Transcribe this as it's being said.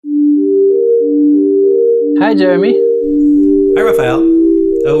Hi, Jeremy. Hi, Raphael.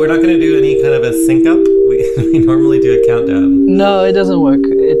 Oh, we're not going to do any kind of a sync up? We normally do a countdown. No, it doesn't work.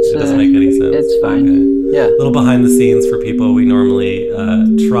 It doesn't make any sense. It's fine. Okay. Yeah. A little behind the scenes for people. We normally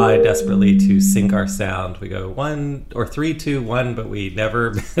try desperately to sync our sound. We go 1 or 3, 2, 1, but we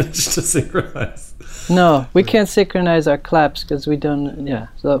never manage to synchronize. No, we can't synchronize our claps because we don't. Yeah.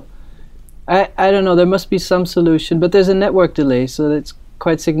 So I don't know. There must be some solution, but there's a network delay, so that's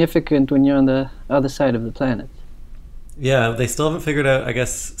quite significant when you're on the other side of the planet. Yeah, they still haven't figured out, I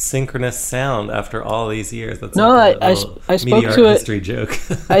guess, synchronous sound after all these years. That's no, like I spoke to a history joke.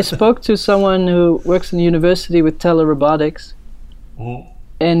 I spoke to someone who works in the university with telerobotics, and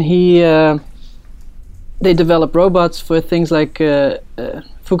they develop robots for things like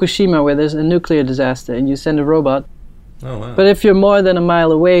Fukushima, where there's a nuclear disaster, and you send a robot. Oh wow! But if you're more than a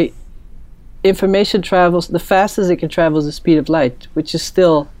mile away, information travels. The fastest it can travel is the speed of light, which is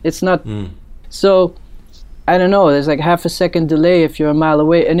still it's not. So I don't know. There's like half a second delay if you're a mile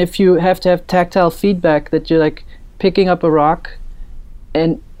away, and if you have to have tactile feedback that you're like picking up a rock,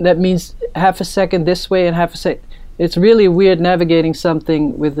 and that means half a second this way and half a second. It's really weird navigating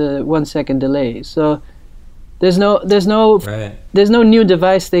something with a 1 second delay. So there's no new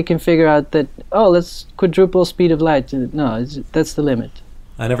device they can figure out that let's quadruple speed of light. No, that's the limit.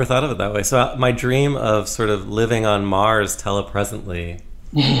 I never thought of it that way. So my dream of sort of living on Mars telepresently.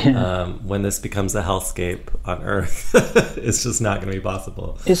 When this becomes a hellscape on Earth, it's just not going to be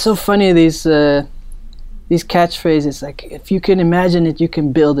possible. It's so funny, these catchphrases like, if you can imagine it, you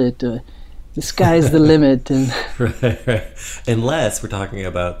can build it. The sky's the limit. And right. Unless we're talking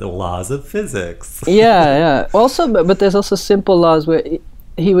about the laws of physics. yeah. Also, but there's also simple laws where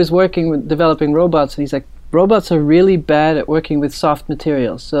he was working with developing robots, and he's like, robots are really bad at working with soft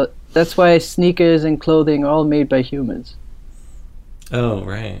materials. So that's why sneakers and clothing are all made by humans. Oh,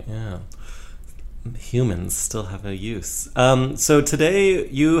 right, yeah. Humans still have no use. So today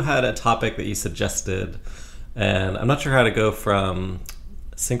you had a topic that you suggested, and I'm not sure how to go from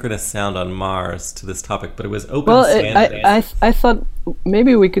synchronous sound on Mars to this topic, but it was open standards. I thought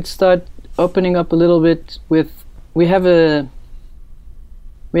maybe we could start opening up a little bit with, we have a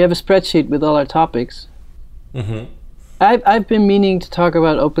spreadsheet with all our topics. Mm-hmm. I've been meaning to talk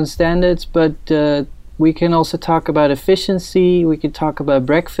about open standards, but we can also talk about efficiency. We can talk about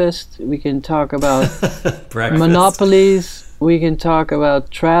breakfast. We can talk about monopolies. We can talk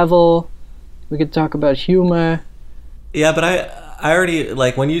about travel. We can talk about humor. Yeah, but I already,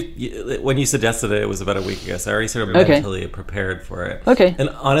 like, when you suggested it was about a week ago, so I already sort of mentally prepared for it. Okay. And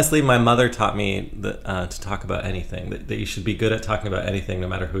honestly, my mother taught me that to talk about anything, that you should be good at talking about anything no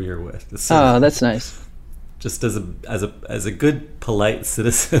matter who you're with. So, that's nice. Just as a good, polite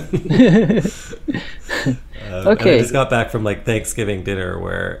citizen. Okay. I just got back from like Thanksgiving dinner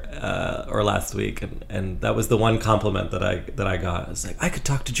or last week, and that was the one compliment that I got. I was like, I could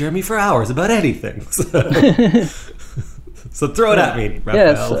talk to Jeremy for hours about anything. So throw it at me, Raphael.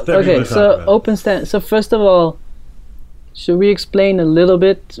 Yes. Okay. So open standards. So first of all, should we explain a little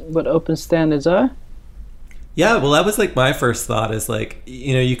bit what open standards are? Yeah, well, that was like my first thought is like,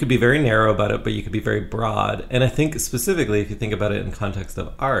 you could be very narrow about it, but you could be very broad. And I think specifically, if you think about it in context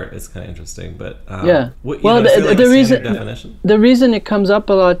of art, it's kind of interesting. But the reason it comes up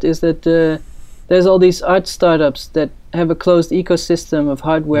a lot is that there's all these art startups that have a closed ecosystem of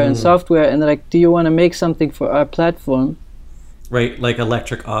hardware and software, and they're like, do you want to make something for our platform? Right, like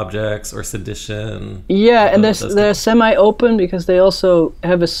Electric Objects or Sedition. Yeah, and they're semi-open because they also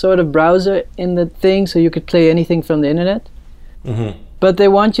have a sort of browser in the thing, so you could play anything from the internet. Mm-hmm. But they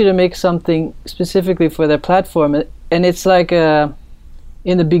want you to make something specifically for their platform. And it's like in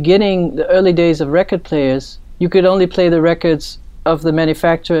the beginning, the early days of record players, you could only play the records of the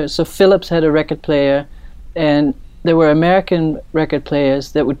manufacturer. So Philips had a record player, and there were American record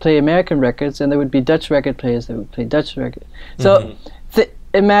players that would play American records, and there would be Dutch record players that would play Dutch records. So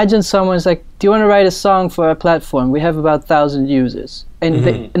imagine someone's like, do you want to write a song for our platform? We have about 1,000 users,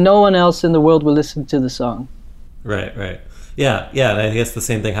 and no one else in the world will listen to the song. Right. Yeah, and I guess the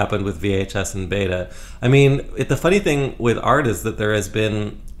same thing happened with VHS and Beta. I mean, the funny thing with art is that there has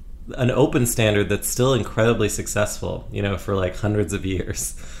been an open standard that's still incredibly successful, for like hundreds of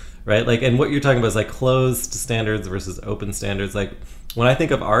years. Right, like, and what you're talking about is like closed standards versus open standards. Like, when I think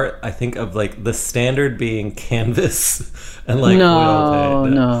of art, I think of like the standard being canvas and like oil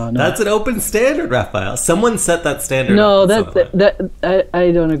paint. No, that's an open standard, Raphael. Someone set that standard. No,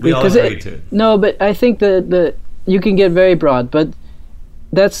 I don't agree. We all agreed to it. No, but I think that you can get very broad, but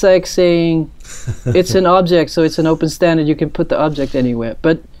that's like saying it's an object, so it's an open standard. You can put the object anywhere.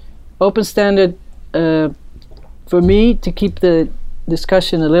 But open standard, for me, to keep the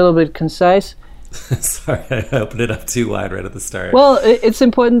discussion a little bit concise, Sorry, I opened it up too wide right at the start. Well, it's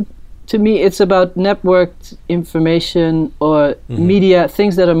important to me. It's about networked information or media,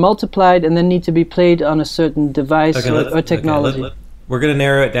 things that are multiplied and then need to be played on a certain device or technology. We're going to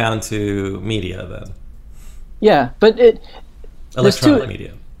narrow it down to media then. Yeah, but electronic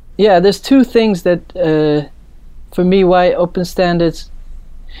media. Yeah, there's two things that, for me, why open standards.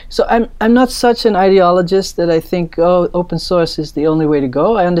 So I'm not such an ideologist that I think, open source is the only way to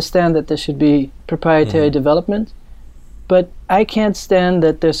go. I understand that there should be proprietary development, but I can't stand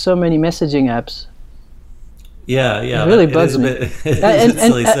that there's so many messaging apps. Yeah. It really bugs me.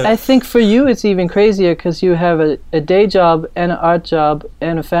 I think for you it's even crazier because you have a day job and an art job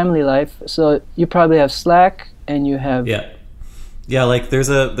and a family life. So you probably have Slack and you have... Yeah, like there's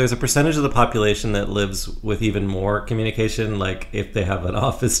a percentage of the population that lives with even more communication, like if they have an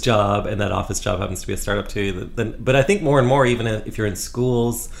office job and that office job happens to be a startup too. But I think more and more, even if you're in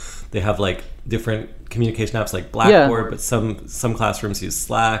schools, they have like different communication apps like Blackboard, but some classrooms use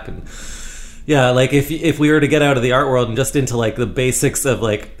Slack. And yeah, like if we were to get out of the art world and just into like the basics of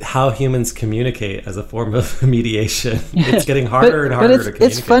like how humans communicate as a form of mediation, it's getting harder and harder to communicate.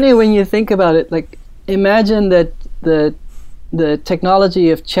 It's funny when you think about it. Like imagine that the technology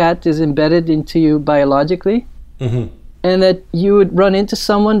of chat is embedded into you biologically, and that you would run into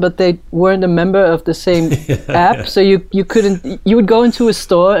someone but they weren't a member of the same app, so you would go into a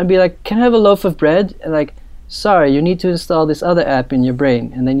store and be like, can I have a loaf of bread? And like, sorry, you need to install this other app in your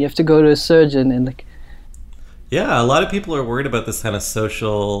brain, and then you have to go to a surgeon and like... Yeah, a lot of people are worried about this kind of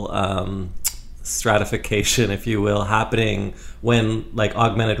social stratification, if you will, happening when like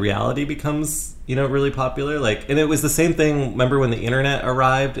augmented reality becomes really popular. Like, and it was the same thing. Remember when the internet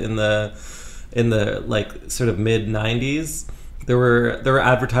arrived in the like sort of mid 90s? There were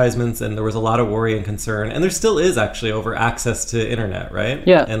advertisements and there was a lot of worry and concern, and there still is actually, over access to internet, right?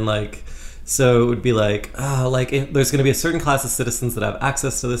 Yeah. And like, so it would be like, there's going to be a certain class of citizens that have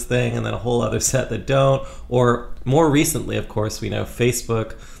access to this thing, and then a whole other set that don't. Or more recently, of course, we know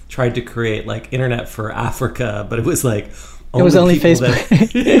Facebook tried to create like internet for Africa, but it was like only Facebook.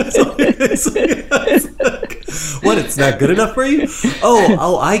 What, it's not good enough for you?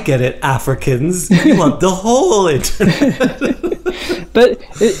 Oh, I get it, Africans. You want the whole internet. But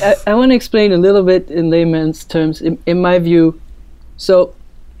I want to explain a little bit in layman's terms. In my view, so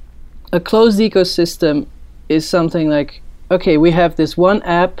a closed ecosystem is something like, okay, we have this one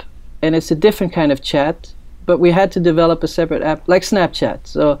app and it's a different kind of chat, but we had to develop a separate app like Snapchat.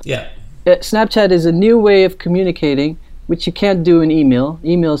 So Snapchat is a new way of communicating, which you can't do in email.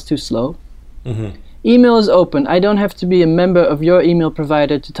 Email is too slow. Email is open. I don't have to be a member of your email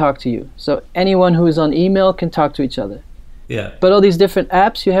provider to talk to you. So anyone who is on email can talk to each other. Yeah. But all these different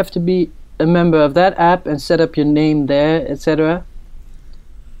apps, you have to be a member of that app and set up your name there, etc.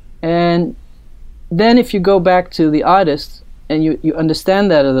 And then if you go back to the artist and you understand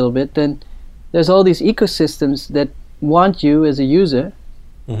that a little bit, then there's all these ecosystems that want you as a user.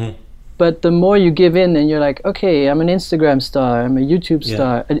 But the more you give in and you're like, okay, I'm an Instagram star, I'm a YouTube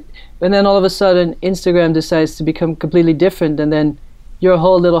star. And then all of a sudden Instagram decides to become completely different, and then your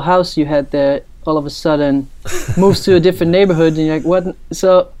whole little house you had there all of a sudden moves to a different neighborhood, and you're like, what?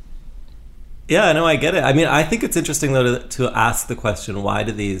 So... Yeah, no, I get it. I mean, I think it's interesting, though, to ask the question, why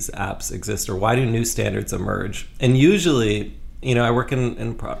do these apps exist, or why do new standards emerge? And usually, I work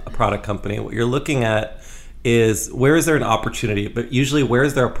in a product company. What you're looking at is, where is there an opportunity, but usually where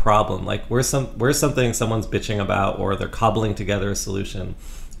is there a problem? Like, where's something someone's bitching about, or they're cobbling together a solution.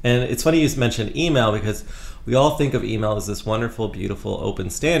 And it's funny you mentioned email, because we all think of email as this wonderful, beautiful, open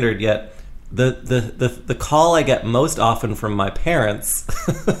standard, yet the call I get most often from my parents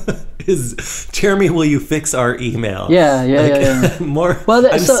is, Jeremy, will you fix our email? Yeah.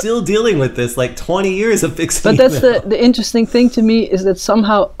 I'm still dealing with this, like 20 years of fixing email. But that's the interesting thing to me, is that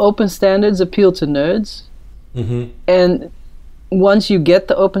somehow open standards appeal to nerds. And once you get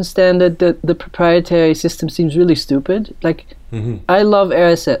the open standard, the proprietary system seems really stupid. Like, I love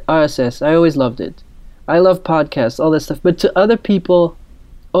RSS. I always loved it. I love podcasts, all that stuff. But to other people,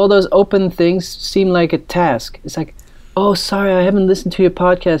 all those open things seem like a task. It's like, oh, sorry, I haven't listened to your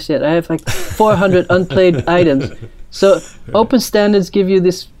podcast yet. I have like 400 unplayed items. So open standards give you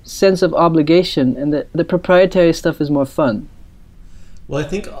this sense of obligation, and the proprietary stuff is more fun. Well, I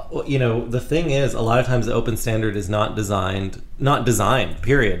think, the thing is, a lot of times the open standard is not designed,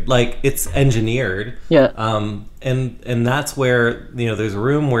 period. Like, it's engineered. Yeah. And that's where, there's a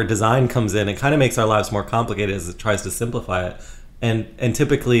room where design comes in and kind of makes our lives more complicated as it tries to simplify it. And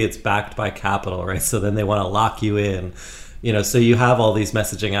typically it's backed by capital, right? So then they want to lock you in, so you have all these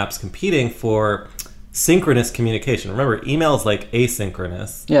messaging apps competing for synchronous communication. Remember, email is like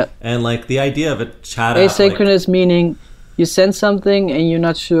asynchronous. Yeah. And like the idea of a chat app, asynchronous meaning you send something and you're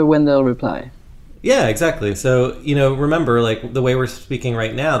not sure when they'll reply. Yeah, exactly. So, remember, like, the way we're speaking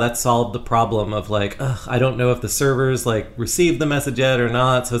right now, that solved the problem of, like, I don't know if the servers, like, received the message yet or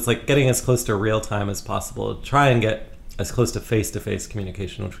not. So it's, like, getting as close to real time as possible. Try and get as close to face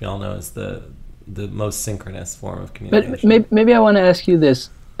face-communication, which we all know is the most synchronous form of communication. But maybe I want to ask you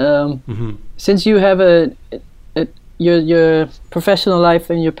this. Since you have your professional life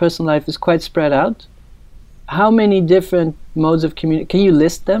and your personal life is quite spread out, how many different modes of communication, can you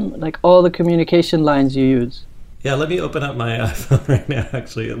list them? Like all the communication lines you use? Yeah, let me open up my iPhone right now,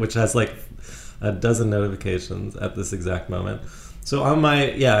 actually, which has like a dozen notifications at this exact moment. So on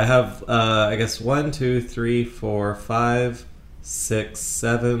my, I have, I guess 1, 2, 3, 4, 5, 6,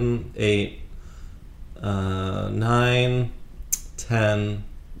 7, 8, 9, 10,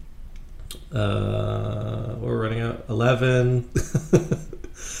 we're running out, 11.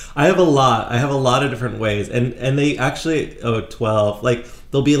 I have a lot of different ways, and they actually 12. Like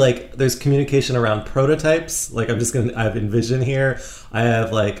there'll be like there's communication around prototypes. Like I have InVision here. I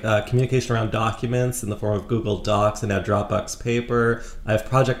have like communication around documents in the form of Google Docs and now Dropbox Paper. I have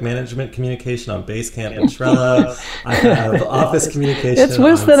project management communication on Basecamp and Trello. I have office communication. It's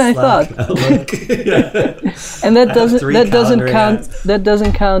worse than I thought. And that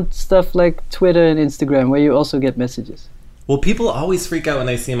doesn't count stuff like Twitter and Instagram where you also get messages. Well, people always freak out when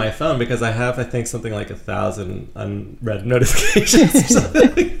they see my phone because I have, I think, something like 1,000 unread notifications or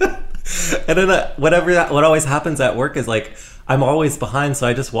something like that. And then what always happens at work is like, I'm always behind, so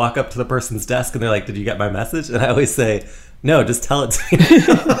I just walk up to the person's desk and they're like, did you get my message? And I always say, no, just tell it to me.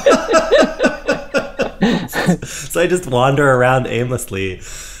 So I just wander around aimlessly.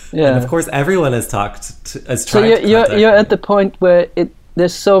 Yeah. And of course, everyone has tried to contact me. You're at the point where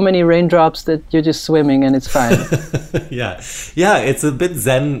there's so many raindrops that you're just swimming and it's fine. Yeah, it's a bit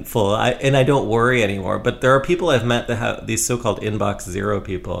zenful, and I don't worry anymore. But there are people I've met that have these so-called inbox zero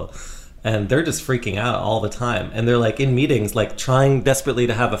people, and they're just freaking out all the time. And they're like in meetings, like trying desperately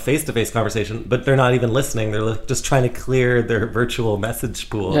to have a face-to-face conversation, but they're not even listening. They're like just trying to clear their virtual message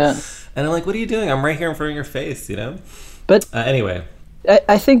pool. Yeah. And I'm like, what are you doing? I'm right here in front of your face, But anyway.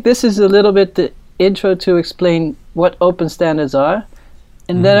 I think this is a little bit the intro to explain what open standards are.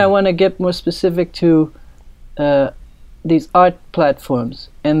 And then I want to get more specific to these art platforms.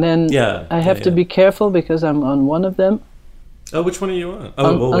 And then I have to be careful because I'm on one of them. Oh, which one are you on?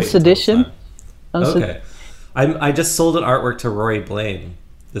 On Sedition. Okay. I just sold an artwork to Rory Blaine,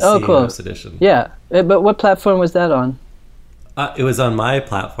 the CEO cool. of Sedition. Yeah. But what platform was that on? It was on my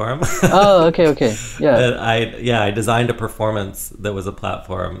platform. Oh, okay. Yeah. I designed a performance that was a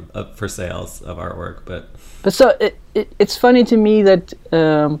platform for sales of artwork, But so it's funny to me that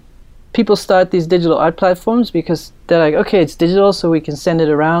people start these digital art platforms because they're like, okay, it's digital, so we can send it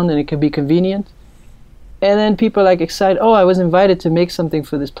around and it can be convenient. And then people are like excited, I was invited to make something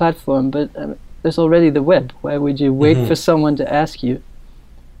for this platform, but there's already the web. Why would you wait for someone to ask you?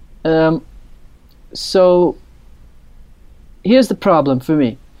 So here's the problem for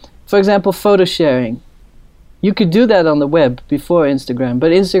me. For example, photo sharing. You could do that on the web before Instagram,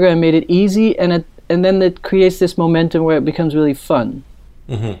 but Instagram made it easy, and then it creates this momentum where it becomes really fun.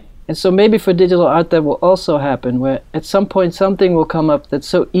 And so maybe for digital art that will also happen, where at some point something will come up that's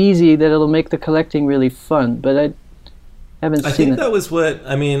so easy that it'll make the collecting really fun. But I haven't seen it. I think that was what,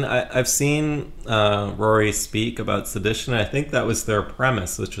 I've seen Rory speak about Sedition. I think that was their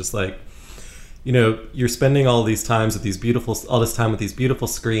premise, which was like, you're spending all this time with these beautiful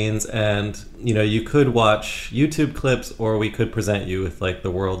screens, and you could watch YouTube clips, or we could present you with like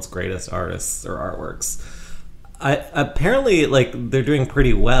the world's greatest artists or artworks. Apparently, like they're doing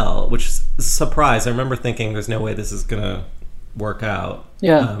pretty well, which is a surprise. I remember thinking, "There's no way this is gonna work out."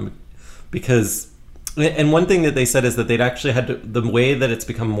 Yeah, because. And one thing that they said is that they'd actually had to, the way that it's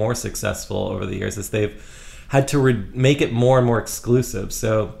become more successful over the years is they've had to make it more and more exclusive.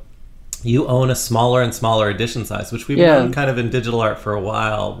 So you own a smaller and smaller edition size, which we've known kind of in digital art for a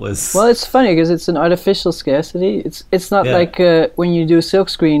while. Well, it's funny because it's an artificial scarcity. It's not like when you do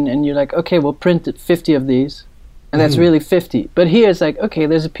silkscreen and you're like, okay, we'll print 50 of these, and that's really 50. But here it's like, okay,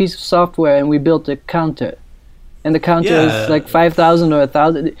 there's a piece of software and we built a counter, and the counter is like 5,000 or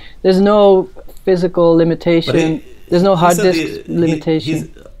 1,000. There's no physical limitation. There's no hard disk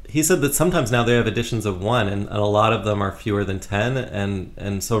limitation. He said that sometimes now they have editions of one, and a lot of them are fewer than 10,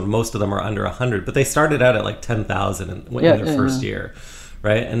 and so most of them are under 100. But they started out at like 10,000 in their first year,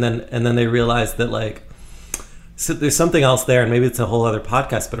 right? And then they realized that like, so there's something else there, and maybe it's a whole other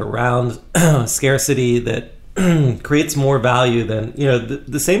podcast, but around scarcity that creates more value than, you know,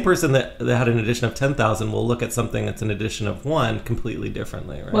 the same person that had an edition of 10,000 will look at something that's an edition of 1 completely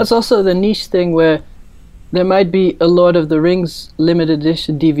differently, right? Well, it's also the niche thing where there might be a Lord of the Rings limited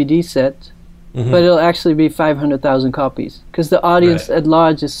edition DVD set, but it'll actually be 500,000 copies, because the audience at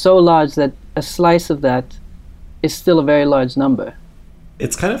large is so large that a slice of that is still a very large number.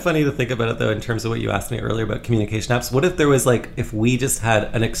 It's kind of funny to think about it, though, in terms of what you asked me earlier about communication apps. What if there was, like, if we just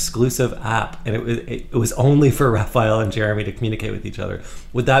had an exclusive app and it was only for Raphael and Jeremy to communicate with each other?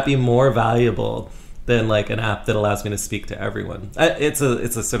 Would that be more valuable than, like, an app that allows me to speak to everyone? It's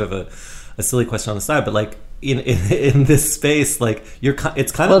a sort of a silly question on the side, but, like, in this space, like, it's kind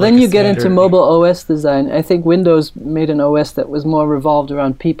of. Well, like then you get into mobile OS design. I think Windows made an OS that was more revolved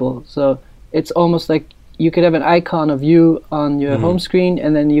around people, so it's almost like you could have an icon of you on your home screen,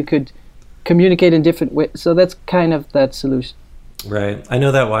 and then you could communicate in different ways. So that's kind of that solution. Right. I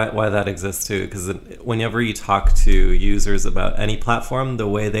know that why that exists too, because whenever you talk to users about any platform, the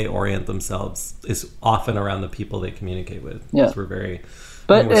way they orient themselves is often around the people they communicate with. Yeah. Because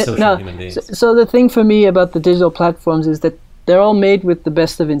we're social human beings. So the thing for me about the digital platforms is that they're all made with the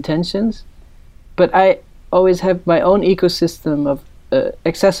best of intentions, but I always have my own ecosystem of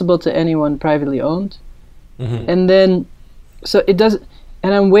accessible to anyone, privately owned. And then, so it does,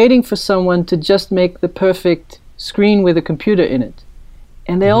 and I'm waiting for someone to just make the perfect screen with a computer in it.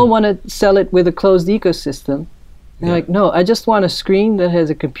 And they all want to sell it with a closed ecosystem. And they're like, no, I just want a screen that has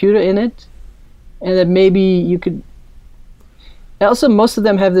a computer in it, and that maybe you could. Also, most of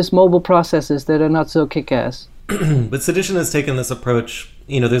them have this mobile processors that are not so kick-ass. But Sedition has taken this approach.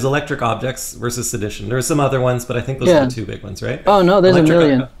 You know, there's Electric Objects versus Sedition. There are some other ones, but I think those are the two big ones, right? Oh, no, there's a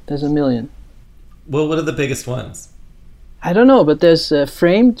million. There's a million. Well, what are the biggest ones? I don't know, but there's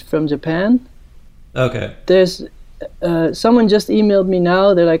Framed from Japan. Okay. There's someone just emailed me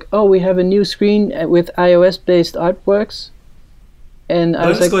now. They're like, "Oh, we have a new screen with iOS-based artworks." And I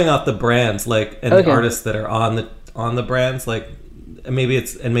was just going off the brands, like, and the artists that are on the brands, like, maybe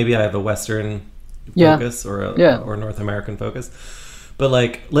I have a Western focus or North American focus. But,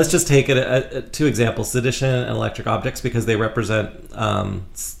 like, let's just take it two examples, Sedition and Electric Objects, because they represent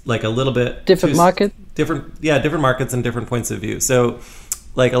like a little bit different markets and different points of view. So,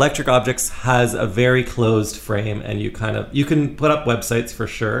 like, Electric Objects has a very closed frame, and you can put up websites for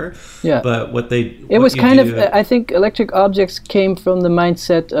sure. Yeah. But I think Electric Objects came from the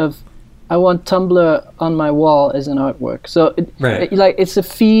mindset of, I want Tumblr on my wall as an artwork. So it's a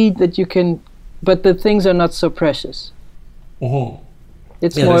feed that you can, but the things are not so precious.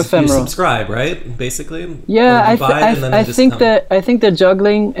 It's more ephemeral. You subscribe, right? Basically. Yeah, I think they're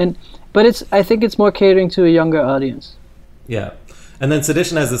juggling, but I think it's more catering to a younger audience. Yeah, and then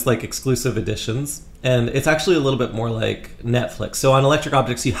Sedition has this, like, exclusive editions, and it's actually a little bit more like Netflix. So on Electric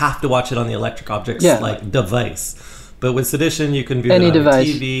Objects, you have to watch it on the Electric Objects device. But with Sedition, you can view it on device.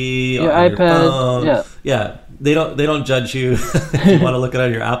 Your TV, your on iPad, your phone. Yeah. They don't judge you. If you want to look at it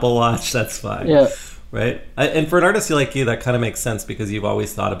on your Apple Watch, that's fine. Yeah. Right? And for an artist like you, that kind of makes sense, because you've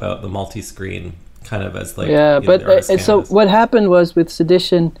always thought about the multi-screen kind of as, like... Yeah, so what happened was with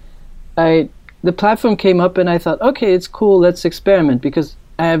Sedition, the platform came up and I thought, okay, it's cool, let's experiment, because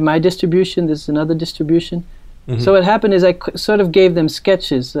I have my distribution, this is another distribution. So what happened is I sort of gave them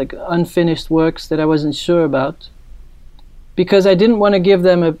sketches, like unfinished works that I wasn't sure about, because I didn't want to give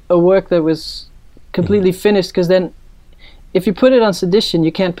them a work that was completely finished, because then if you put it on Sedition,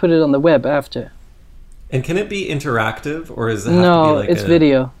 you can't put it on the web after. And can it be interactive, or is it it's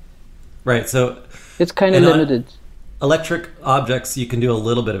video. Right, so it's kind of limited. Electric Objects, you can do a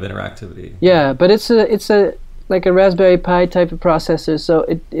little bit of interactivity. Yeah, but it's a like a Raspberry Pi type of processor, so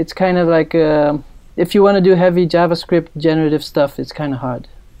it's kind of like if you want to do heavy JavaScript generative stuff, it's kind of hard.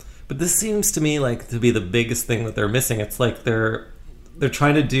 But this seems to me like to be the biggest thing that they're missing. It's like they're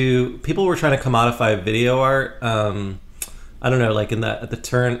trying to do. People were trying to commodify video art. I don't know, like at the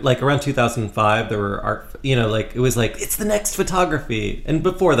turn, like around 2005, there were art, like it was like, it's the next photography. And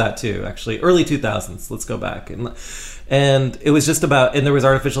before that too, actually, early 2000s, let's go back. And it was just about, and there was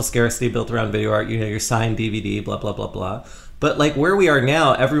artificial scarcity built around video art, your signed DVD, blah, blah, blah, blah. But like where we are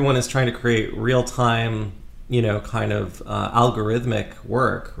now, everyone is trying to create real time, kind of algorithmic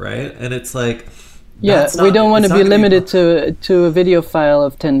work, right? And it's like, we don't want to be limited to a video file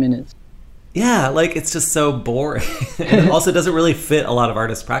of 10 minutes. Yeah, like it's just so boring. And it also doesn't really fit a lot of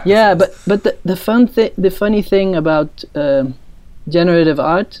artists' practices. Yeah, but the funny thing about generative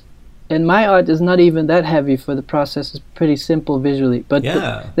art, and my art is not even that heavy for the process. It's pretty simple visually. But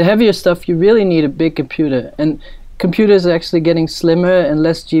the heavier stuff, you really need a big computer. And computers are actually getting slimmer and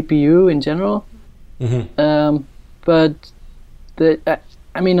less GPU in general. Mm-hmm. But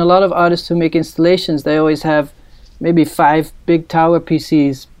I mean, a lot of artists who make installations, they always have maybe 5 big tower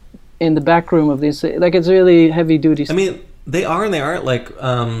PCs in the back room of this. Like, it's really heavy duty. I mean, they are and they aren't. Like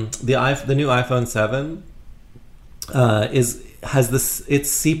the new iPhone 7 has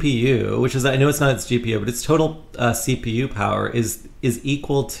its CPU, which is, I know it's not its GPU, but its total CPU power is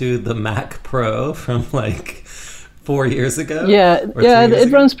equal to the Mac Pro from like 4 years ago. Yeah,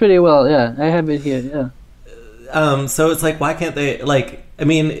 it runs pretty well. Yeah, I have it here. Yeah. So it's like, why can't they, like, I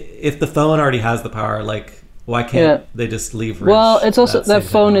mean, if the phone already has the power, like, why can't they just leverage? Well, it's also that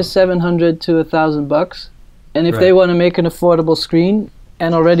phone is $700 to $1,000, and if they want to make an affordable screen,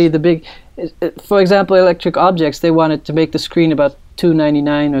 and already the big, for example, Electric Objects, they wanted to make the screen about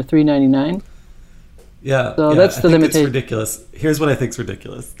 $299 or $399. Yeah, so that's the limitation. It's ridiculous. Here's what I think's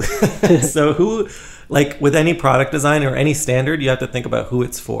ridiculous. So who, like, with any product design or any standard, you have to think about who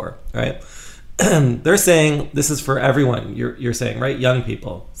it's for, right? They're saying this is for everyone. You're saying, right? Young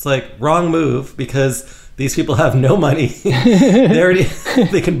people. It's like, wrong move, because these people have no money.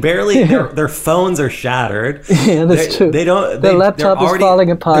 They can barely. Their phones are shattered. Yeah, that's true. They don't. Their laptop is falling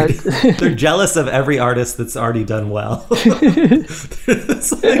apart. They're jealous of every artist that's already done well.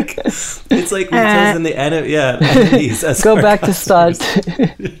 it's like we've chosen the enemies as go back to start.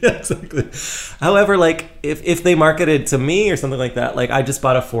 Yeah, exactly. However, like if they marketed to me or something like that, like I just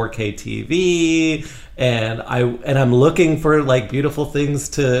bought a 4K TV. And I'm looking for like beautiful things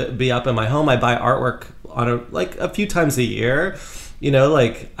to be up in my home. I buy artwork on a few times a year, you know,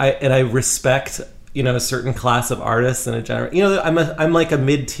 like I respect, you know, a certain class of artists and a general, you know, I'm like a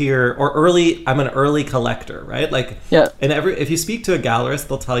mid-tier or early, I'm an early collector, right? Like, yeah. And if you speak to a gallerist,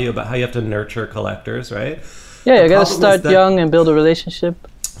 they'll tell you about how you have to nurture collectors, right? Yeah, you got to start young and build a relationship.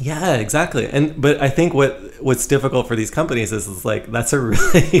 Yeah, exactly. But I think what's difficult for these companies is like that's a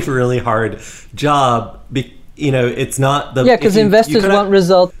really really hard job. You know, it's not the because investors want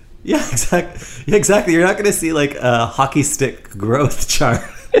result. Yeah, exactly. You're not going to see like a hockey stick growth chart.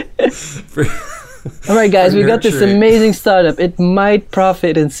 All right, guys, we got this amazing startup. It might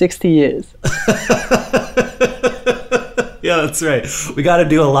profit in 60 years. Yeah, that's right. We got to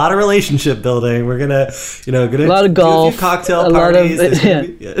do a lot of relationship building. We're gonna a lot of golf, do a few cocktail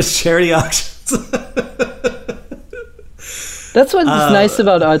parties, charity auctions. That's what's nice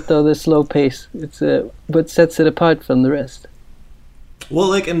about art, though, the slow pace. It's what sets it apart from the rest. Well,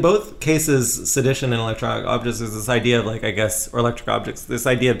 like in both cases, Sedition and Electronic Objects, is this idea of like, I guess, or Electric Objects, this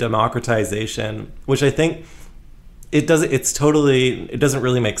idea of democratization, which I think it doesn't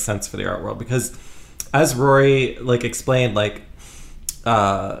really make sense for the art world, because as Rory like explained, like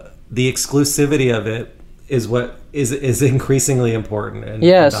the exclusivity of it is what is increasingly important.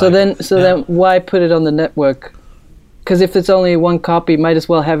 And so then why put it on the network? Because if it's only one copy, might as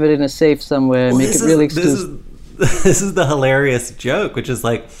well have it in a safe somewhere and make it really exclusive. This is the hilarious joke, which is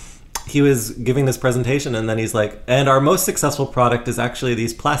like he was giving this presentation and then he's like, and our most successful product is actually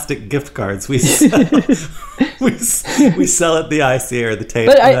these plastic gift cards we sell, we sell at the IC or the Tate.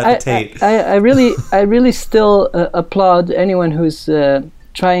 But I really still applaud anyone who's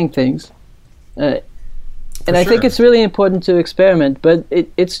trying things. And I think it's really important to experiment. But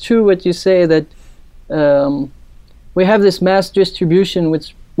it's true what you say that we have this mass distribution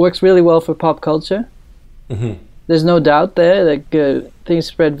which works really well for pop culture. Mm-hmm. There's no doubt there that things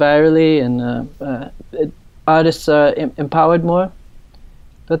spread virally and artists are empowered more.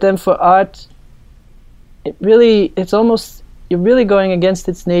 But then for art, it's almost, you're really going against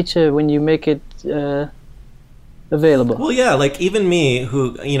its nature when you make it available. Well, yeah, like even me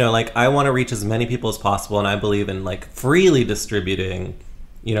who, you know, like I want to reach as many people as possible, and I believe in like freely distributing,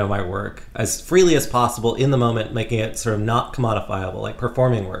 you know, my work as freely as possible in the moment, making it sort of not commodifiable, like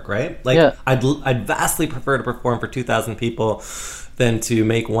performing work, right? Like I'd vastly prefer to perform for 2,000 people than to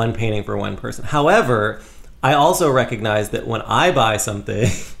make one painting for one person. However, I also recognize that when I buy something,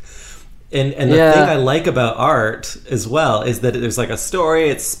 and the thing I like about art as well is that there's like a story,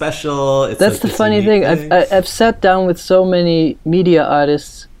 it's special. That's like the funny thing. I've sat down with so many media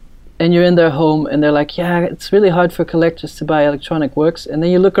artists, and you're in their home and they're like, yeah, it's really hard for collectors to buy electronic works. And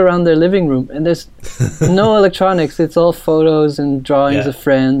then you look around their living room and there's no electronics. It's all photos and drawings of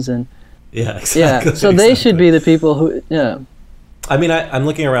friends. And exactly. So they should be the people who, I mean, I'm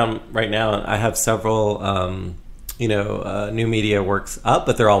looking around right now and I have several, new media works up,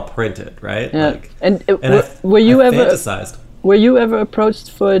 but they're all printed, right? Yeah. Like, were you ever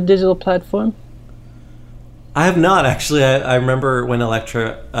approached for a digital platform? I have not, actually. I remember when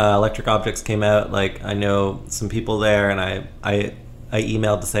Electric Objects came out, like I know some people there, and I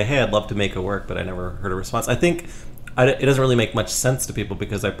emailed to say, hey, I'd love to make a work, but I never heard a response. I think it doesn't really make much sense to people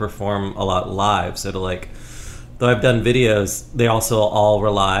because I perform a lot live, so to like though I've done videos, they also all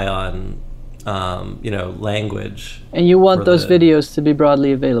rely on language. And you want those videos to be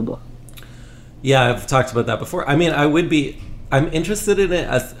broadly available? Yeah, I've talked about that before. I mean, I'm interested in it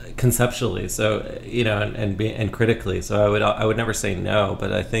as conceptually, so and critically. So I would never say no,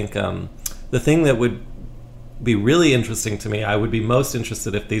 but I think the thing that would be really interesting to me, I would be most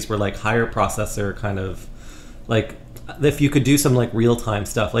interested if these were like higher processor kind of, like if you could do some like real time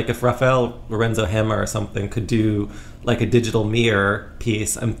stuff, like if Rafael Lorenzo Hema or something could do like a digital mirror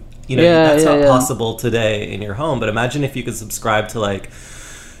piece. That's not possible today in your home, but imagine if you could subscribe to like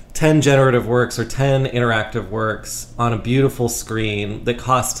 10 generative works or 10 interactive works on a beautiful screen that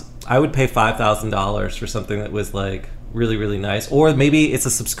cost, I would pay $5,000 for something that was like really, really nice. Or maybe it's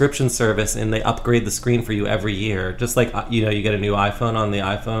a subscription service and they upgrade the screen for you every year. Just like, you get a new iPhone on the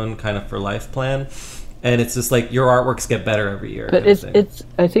iPhone kind of for life plan. And it's just like your artworks get better every year. But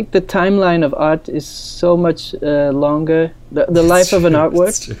I think the timeline of art is so much longer, the life of an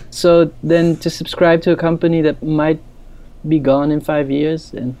artwork. So then to subscribe to a company that might be gone in 5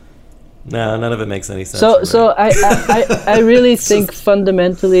 years, and no, none of it makes any sense. So I really think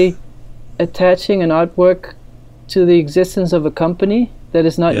fundamentally attaching an artwork to the existence of a company that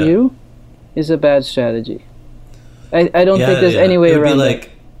is not you is a bad strategy. I don't think there's any way around it.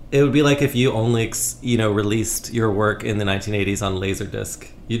 It would be like if you only, released your work in the 1980s on Laserdisc.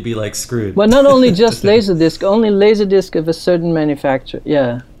 You'd be like screwed. Well, not only just Laserdisc, only Laserdisc of a certain manufacturer.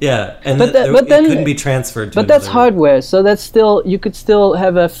 Yeah. Yeah, and it couldn't be transferred to. But that's hardware, so that's still, you could still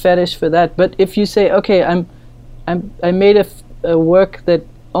have a fetish for that. But if you say, okay, I made a work that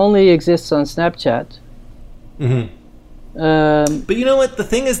only exists on Snapchat. Mm-hmm. But you know what? The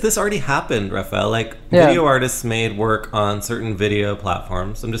thing is, this already happened, Rafael. Like, video artists made work on certain video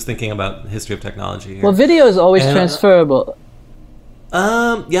platforms. I'm just thinking about the history of technology here. Well, video is always transferable.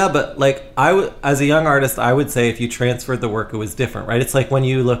 Yeah, but like as a young artist, I would say if you transferred the work, it was different, right? It's like when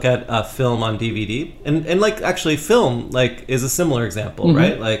you look at a film on DVD, and like actually film like is a similar example,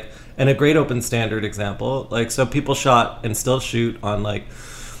 right? Like, and a great open standard example. Like, so people shot and still shoot on like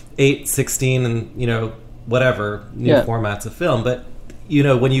 8, 16, and whatever new formats of film, but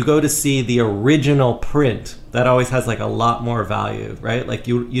when you go to see the original print, that always has like a lot more value, right? Like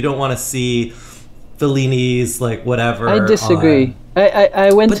you don't want to see Fellini's like whatever. I disagree.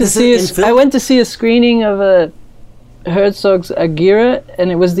 I went to see a screening of Herzog's Aguirre, and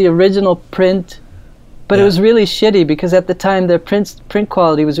it was the original print, but it was really shitty because at the time their print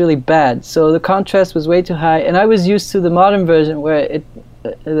quality was really bad, so the contrast was way too high, and I was used to the modern version where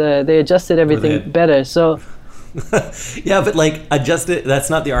they adjusted everything better. So yeah, but like adjusted,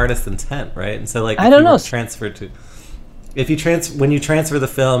 that's not the artist's intent, right? And so like I don't know. When you transfer the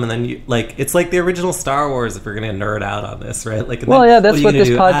film, and then you like, it's like the original Star Wars. If we're gonna nerd out on this, right? Like, that's what this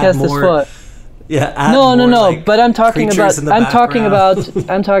podcast is for. Yeah. No. Like, but I'm talking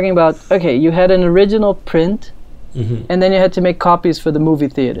about. Okay, you had an original print. And then you had to make copies for the movie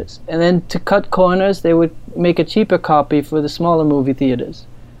theaters. And then to cut corners, they would make a cheaper copy for the smaller movie theaters.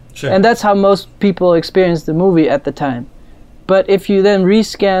 Sure. And that's how most people experienced the movie at the time. But if you then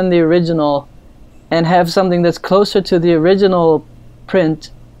rescan the original and have something that's closer to the original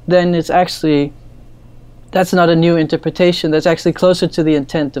print, then that's not a new interpretation. That's actually closer to the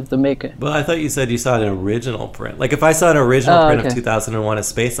intent of the maker. Well, I thought you said you saw an original print. Like, if I saw an original print of 2001: A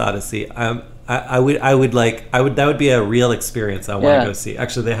Space Odyssey, that would be a real experience. I want to go see.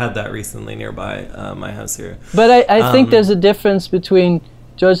 Actually, they had that recently nearby my house here. But I think there's a difference between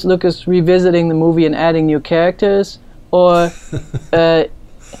George Lucas revisiting the movie and adding new characters, or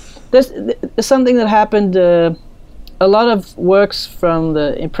there's something that happened. A lot of works from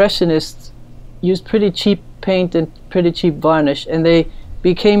the Impressionists used pretty cheap paint and pretty cheap varnish, and they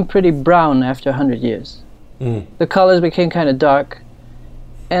became pretty brown after 100 years. The colors became kind of dark,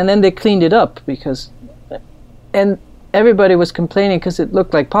 and then they cleaned it up and everybody was complaining because it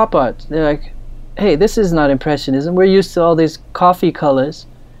looked like pop art. They're like, hey, this is not Impressionism. We're used to all these coffee colors.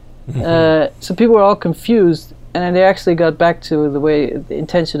 So people were all confused, and then they actually got back to the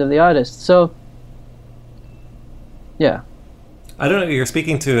intention of the artist. So, yeah. I don't know. You're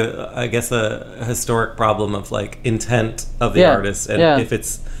speaking to, I guess, a historic problem of like intent of the artist, and if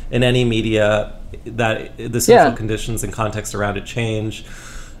it's in any media that the social conditions and context around it change,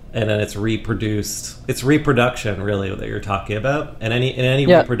 and then it's reproduced. It's reproduction, really, that you're talking about. And in any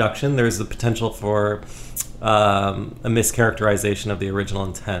reproduction, there's the potential for a mischaracterization of the original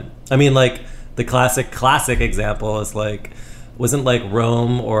intent. I mean, like the classic example is like, wasn't like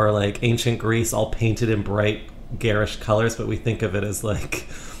Rome or like ancient Greece all painted in bright, garish colors, but we think of it as like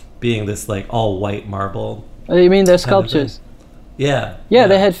being this like all white marble. Oh, you mean they're sculptures? Yeah,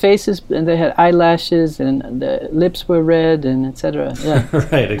 they had faces and they had eyelashes and the lips were red and etc. Yeah,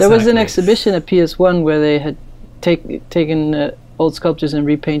 Right, exactly. There was an exhibition at PS1 where they had taken old sculptures and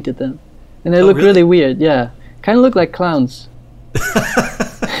repainted them, and they look really weird. Yeah, kind of look like clowns.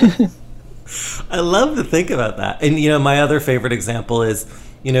 I love to think about that. And my other favorite example is,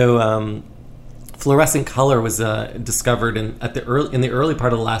 fluorescent color was discovered in the early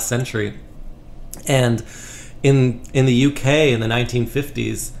part of the last century, and in the UK in the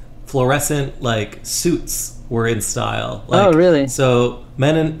 1950s, fluorescent like suits were in style. Like, oh, really? So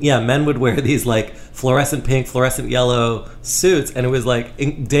men would wear these like fluorescent pink, fluorescent yellow suits, and it was like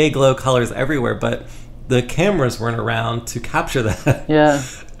day glow colors everywhere. But the cameras weren't around to capture that. Yeah.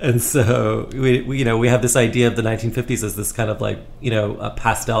 And so we have this idea of the 1950s as this kind of like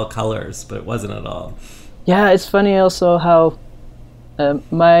pastel colors, but it wasn't at all. Yeah, it's funny also how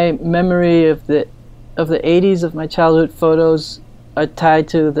my memory of the 80s of my childhood photos are tied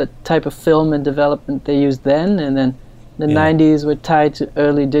to the type of film and development they used then, and then the 90s were tied to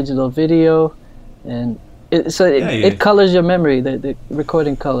early digital video, and it colors your memory, the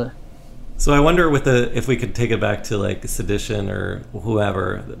recording color. So I wonder if we could take it back to like Sedition or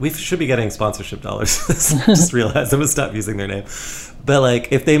whoever. We should be getting sponsorship dollars. Just realized I'm gonna stop using their name. But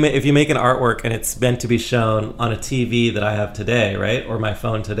like if you make an artwork and it's meant to be shown on a TV that I have today, right, or my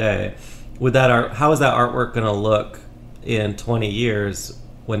phone today, how is that artwork going to look in 20 years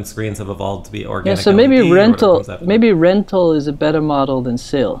when screens have evolved to be organic? Yeah, so maybe rental is a better model than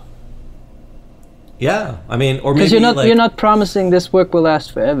sale. Yeah, I mean, or because maybe you're not promising this work will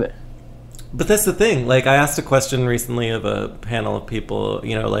last forever. But that's the thing. Like, I asked a question recently of a panel of people.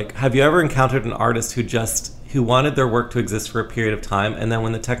 Like, have you ever encountered an artist who wanted their work to exist for a period of time, and then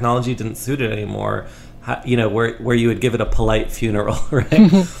when the technology didn't suit it anymore, where you would give it a polite funeral,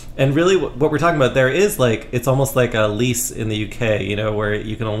 right? And really, what we're talking about there is like it's almost like a lease in the UK, where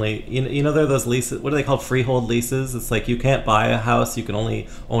you can only, there are those leases. What are they called? Freehold leases. It's like you can't buy a house; you can only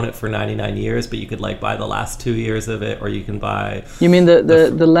own it for 99 years, but you could like buy the last 2 years of it, or you can buy. You mean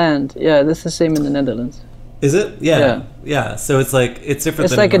the land? Yeah, that's the same in the Netherlands. Is it? Yeah. So it's like it's different.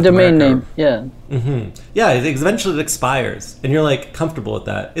 It's than like North a domain America. name. Yeah. Mm-hmm. Yeah. Eventually it expires, and you're like comfortable with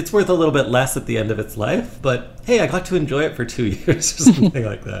that. It's worth a little bit less at the end of its life, but hey, I got to enjoy it for 2 years or something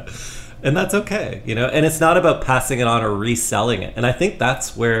like that, and that's okay, And it's not about passing it on or reselling it. And I think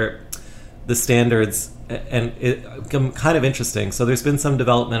that's where the standards and it become kind of interesting. So there's been some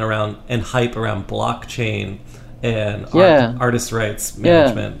development around and hype around blockchain and artist rights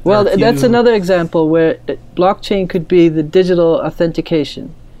management. Yeah. Well, that's another example where blockchain could be the digital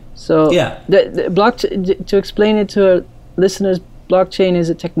authentication. So the blockchain, to explain it to our listeners, blockchain is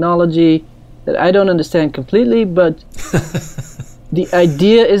a technology that I don't understand completely, but the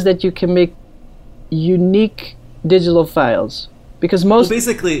idea is that you can make unique digital files, because most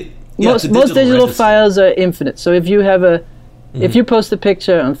digital files are infinite. So if you have if you post a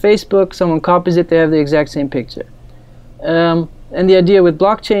picture on Facebook, someone copies it, they have the exact same picture. And the idea with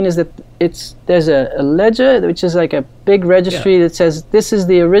blockchain is that there's a ledger, which is like a big registry that says this is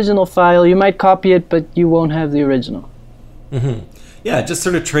the original file. You might copy it, but you won't have the original. Mm-hmm. Yeah, it just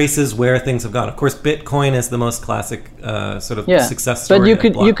sort of traces where things have gone. Of course, Bitcoin is the most classic sort of success story.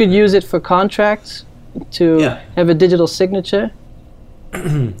 But you could use it for contracts to have a digital signature.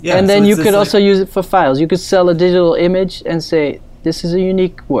 And then you could also use it for files. You could sell a digital image and say, this is a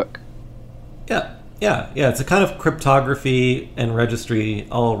unique work. Yeah. It's a kind of cryptography and registry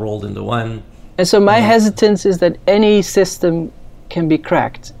all rolled into one. And so my hesitance is that any system can be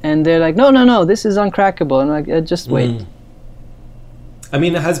cracked. And they're like, no, this is uncrackable. And I'm like, just wait. I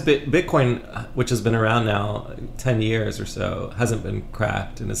mean, it has Bitcoin, which has been around now 10 years or so, hasn't been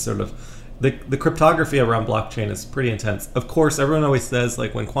cracked, and it's sort of the cryptography around blockchain is pretty intense. Of course, everyone always says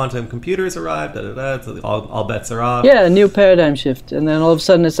like when quantum computers arrived, so all bets are off. Yeah, a new paradigm shift, and then all of a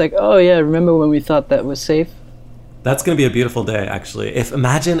sudden it's like, oh yeah, remember when we thought that was safe? That's going to be a beautiful day, actually.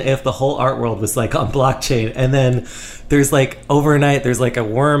 Imagine if the whole art world was like on blockchain, and then there's like overnight there's like a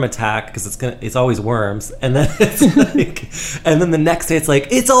worm attack because it's always worms, and then it's like, and then the next day it's like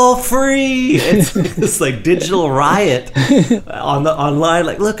it's all free. It's this like digital riot online.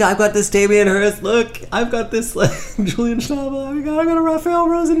 Like, look, I've got this Damien Hirst. Look, I've got this like Julian Schnabel. I got a Raphael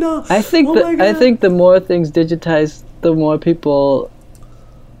Rosendahl. I think the more things digitize, the more people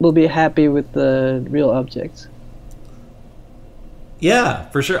will be happy with the real objects. Yeah,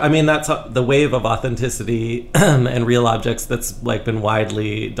 for sure. I mean, that's the wave of authenticity and real objects that's like been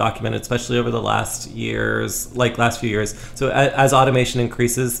widely documented, especially over the last few years. So as automation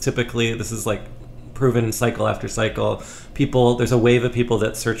increases, typically this is like proven cycle after cycle. There's a wave of people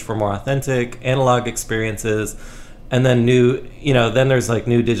that search for more authentic analog experiences, and then new, then there's like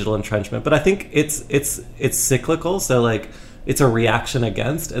new digital entrenchment. But I think it's cyclical, so like it's a reaction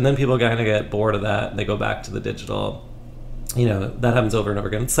against, and then people kind of get bored of that and they go back to the digital. That happens over and over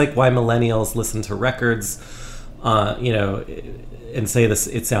again. It's like why millennials listen to records, and say this,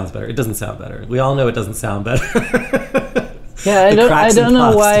 it sounds better. It doesn't sound better. We all know it doesn't sound better. Yeah, I don't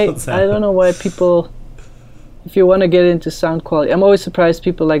know why people, if you want to get into sound quality, I'm always surprised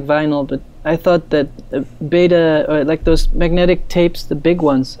people like vinyl, but I thought that beta, or like those magnetic tapes, the big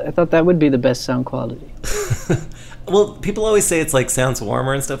ones, I thought that would be the best sound quality. Well, people always say it's like sounds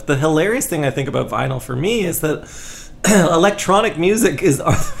warmer and stuff. The hilarious thing I think about vinyl for me is that electronic music are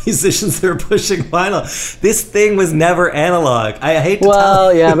the musicians that are pushing vinyl. This thing was never analog. I hate to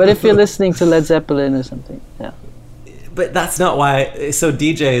tell you. Well, yeah, but if you're listening to Led Zeppelin or something, yeah. But that's not why. So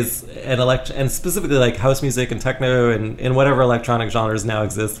DJs and specifically like house music and techno and whatever electronic genres now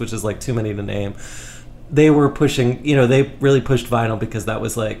exist, which is like too many to name, they were pushing, they really pushed vinyl because that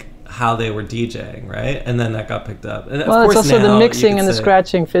was like how they were DJing, right? And then that got picked up. And well, it's also the mixing and the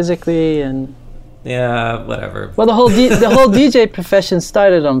scratching physically and... Yeah, whatever. Well, the whole DJ profession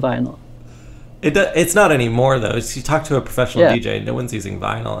started on vinyl. It's not anymore, though. You talk to a professional DJ, no one's using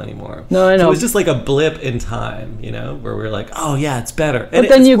vinyl anymore. No, I know. So it was just like a blip in time, where we're like, oh, yeah, it's better. But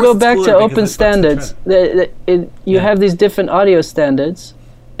then you go back to open standards. You have these different audio standards,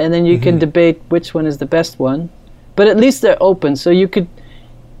 and then you can debate which one is the best one. But at least they're open, so you could...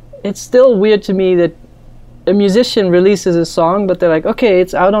 It's still weird to me that a musician releases a song, but they're like, okay,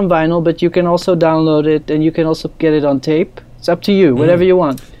 it's out on vinyl, but you can also download it, and you can also get it on tape. It's up to you, whatever you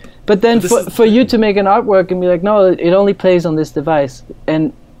want. But then for you to make an artwork and be like, no, it only plays on this device,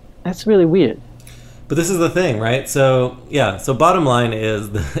 and that's really weird. But this is the thing, right? So bottom line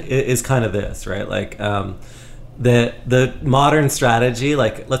is kind of this, right? Like the modern strategy,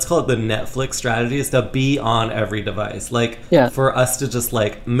 like let's call it the Netflix strategy, is to be on every device. Like for us to just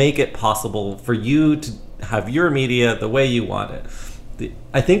like make it possible for you to have your media the way you want it.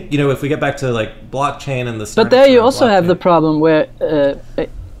 I think, if we get back to like blockchain and the... But there you also have the problem where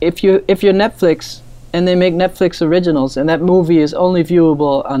if you're Netflix and they make Netflix originals and that movie is only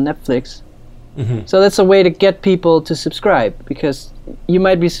viewable on Netflix, so that's a way to get people to subscribe, because you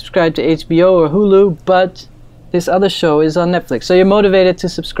might be subscribed to HBO or Hulu, but this other show is on Netflix, so you're motivated to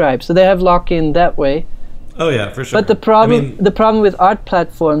subscribe. So they have lock-in that way. Oh yeah, for sure. But the problem with art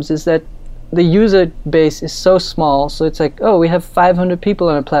platforms is that the user base is so small, so it's like, we have 500 people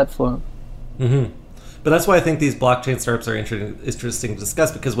on a platform. But that's why I think these blockchain startups are interesting to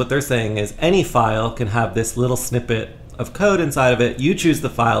discuss, because what they're saying is any file can have this little snippet of code inside of it. You choose the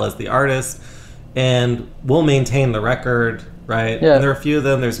file as the artist, and we'll maintain the record, right? Yeah. And there are a few of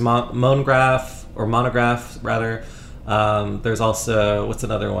them. There's Monograph, rather. There's also, what's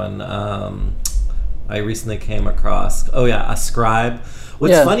another one? I recently came across. Oh yeah, Ascribe.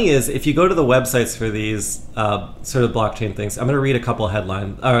 What's funny is if you go to the websites for these sort of blockchain things, I'm going to read a couple of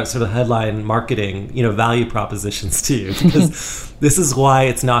headline marketing, value propositions to you, because this is why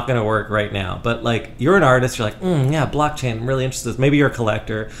it's not going to work right now. But like, you're an artist, you're like, blockchain, I'm really interested. Maybe you're a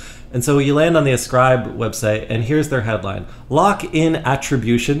collector. And so you land on the Ascribe website, and here's their headline: lock-in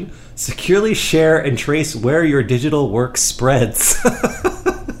attribution, securely share and trace where your digital work spreads.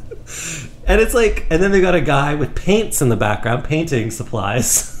 And it's like, and then they got a guy with paints in the background, painting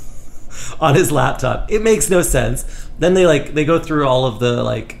supplies on his laptop. It makes no sense. Then they go through all of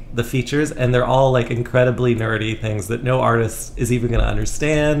the features, and they're all like incredibly nerdy things that no artist is even going to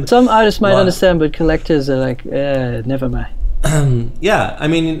understand. Some artists might understand, but collectors are like, never mind. Yeah, I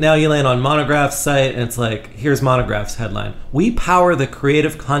mean, now you land on Monograph's site, and it's like, here's Monograph's headline: we power the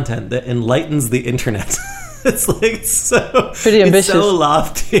creative content that enlightens the internet. It's like so pretty ambitious. It's so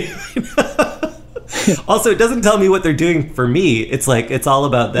lofty. Also, it doesn't tell me what they're doing for me. It's like, it's all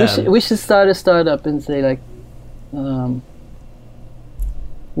about them. We should start a startup and say like,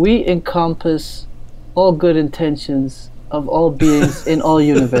 we encompass all good intentions of all beings in all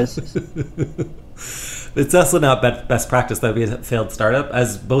universes. It's also not best practice. That would be a failed startup,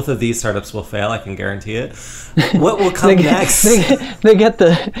 as both of these startups will fail. I can guarantee it. What will come next? They get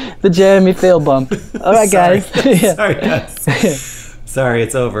the Jeremy fail bump. All right, guys. Sorry, guys. Sorry,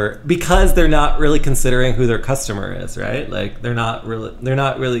 it's over. Because they're not really considering who their customer is, right? Like they're not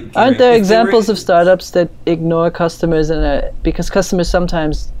really. Aren't there examples of startups that ignore customers because customers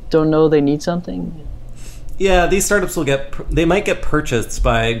sometimes don't know they need something? Yeah, these startups they might get purchased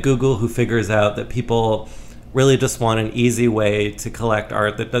by Google, who figures out that people really just want an easy way to collect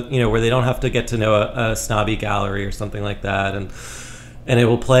art that, where they don't have to get to know a snobby gallery or something like that, and it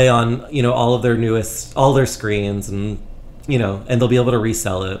will play on all their screens, and and they'll be able to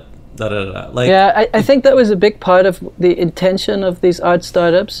resell it. da da da. Like, yeah, I think that was a big part of the intention of these art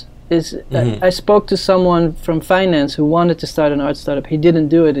startups. Is I spoke to someone from finance who wanted to start an art startup. He didn't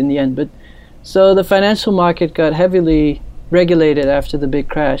do it in the end, but so the financial market got heavily regulated after the big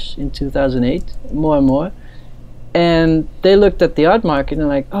crash in 2008, more and more. And they looked at the art market and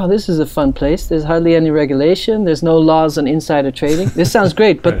like, oh, this is a fun place. There's hardly any regulation. There's no laws on insider trading. This sounds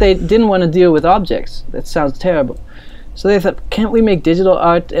great, but they didn't want to deal with objects. That sounds terrible. So they thought, can't we make digital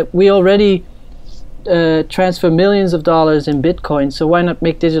art? We already transfer millions of dollars in Bitcoin, so why not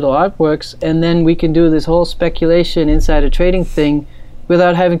make digital artworks? And then we can do this whole speculation, insider trading thing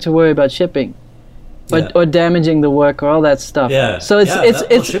without having to worry about shipping. Or damaging the work or all that stuff. Yeah. So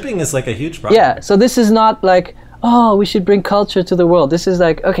it's shipping is like a huge problem. Yeah. So this is not like, oh, we should bring culture to the world. This is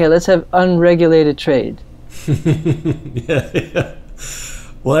like, okay, let's have unregulated trade. Yeah.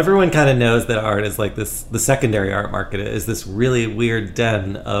 Well, everyone kind of knows that art is like this. The secondary art market is this really weird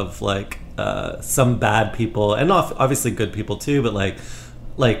den of like some bad people and obviously good people too, but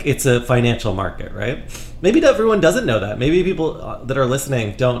like it's a financial market, right? Maybe everyone doesn't know that. Maybe people that are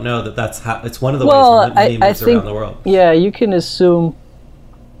listening don't know that that's how it's one of the ways money moves around the world. Yeah, you can assume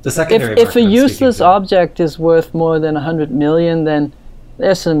the secondary if a useless object is worth more than 100 million, then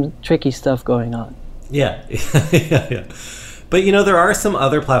there's some tricky stuff going on. Yeah. Yeah. But there are some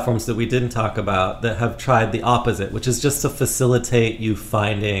other platforms that we didn't talk about that have tried the opposite, which is just to facilitate you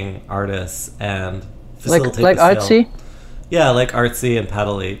finding artists and facilitate like the sale. Artsy. Yeah, like Artsy and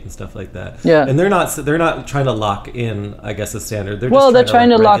Paddle8 and stuff like that. Yeah, and they're not trying to lock in, I guess, a standard. They're trying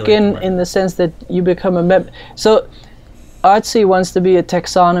to lock in the sense that you become a member. So Artsy wants to be a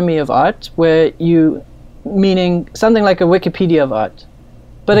taxonomy of art, meaning something like a Wikipedia of art.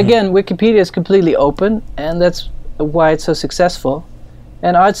 But again, Wikipedia is completely open, and that's why it's so successful.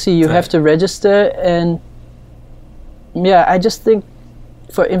 And Artsy, you have to register, and I just think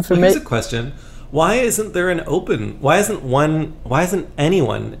for information. Here's a question. Why isn't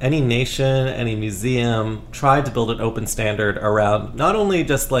anyone, any nation, any museum tried to build an open standard around not only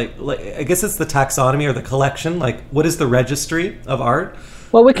just like I guess it's the taxonomy or the collection, like what is the registry of art?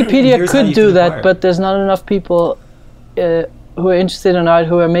 Well, Wikipedia could do that, but there's not enough people who are interested in art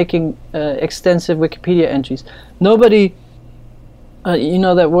who are making extensive Wikipedia entries. Nobody,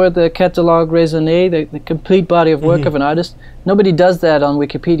 that word, the catalogue raisonné, the complete body of work of an artist. Nobody does that on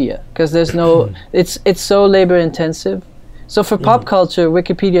Wikipedia because there's no. It's so labor intensive. So for pop culture,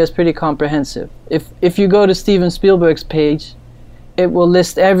 Wikipedia is pretty comprehensive. If you go to Steven Spielberg's page, it will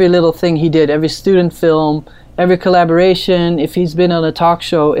list every little thing he did, every student film, every collaboration. If he's been on a talk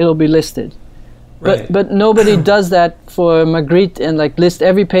show, it'll be listed. Right. But nobody does that for Magritte and like list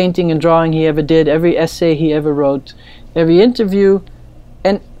every painting and drawing he ever did, every essay he ever wrote, every interview,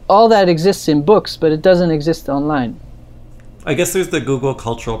 and all that exists in books, but it doesn't exist online. I guess there's the Google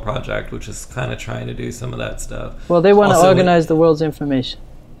Cultural Project, which is kind of trying to do some of that stuff. Well, they want to organize the world's information.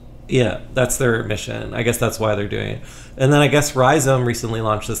 Yeah, that's their mission. I guess that's why they're doing it. And then I guess Rhizome recently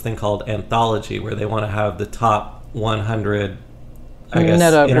launched this thing called Anthology, where they want to have the top 100,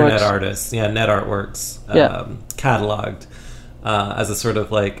 internet artists, net artworks, cataloged as a sort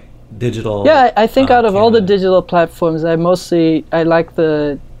of like digital. Yeah, I think out of all the digital platforms, I like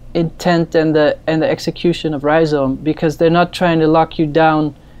the intent and the execution of Rhizome, because they're not trying to lock you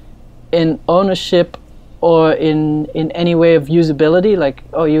down in ownership or in any way of usability. Like,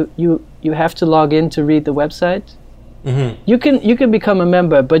 oh, you have to log in to read the website. Mm-hmm. You can become a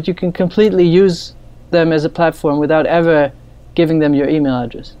member, but you can completely use them as a platform without ever giving them your email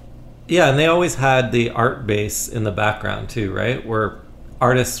address. Yeah, and they always had the art base in the background too, right? Where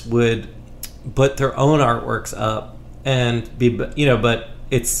artists would put their own artworks up and but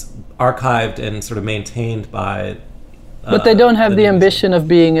it's archived and sort of maintained by but they don't have the ambition of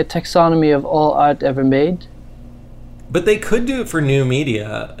being a taxonomy of all art ever made. But they could do it for new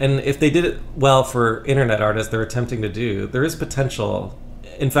media, and if they did it well for internet artists, they're attempting to do, there is potential.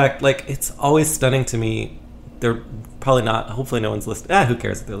 In fact, like, it's always stunning to me. They're probably not, hopefully no one's listening. Who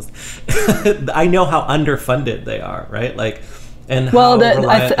cares if they're listening? I know how underfunded they are, right? Like, and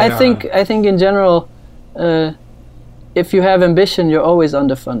I think in general, if you have ambition, you're always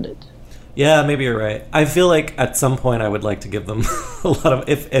underfunded. Yeah, maybe you're right. I feel like at some point I would like to give them a lot of,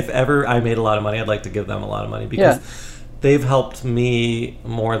 if ever I made a lot of money, I'd like to give them a lot of money, because they've helped me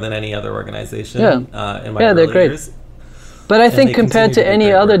more than any other organization in my early years. But I think compared to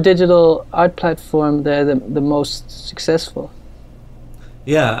any other digital art platform, they're the most successful.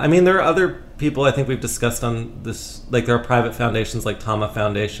 Yeah, I mean, there are other people I think we've discussed on this, like there are private foundations like Tama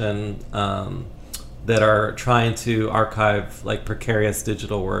Foundation, that are trying to archive like precarious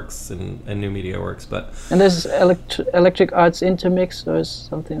digital works and new media works. And there's Electric Arts Intermix or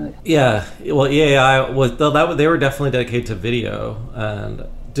something like that. Yeah, well, EAI was they were definitely dedicated to video. And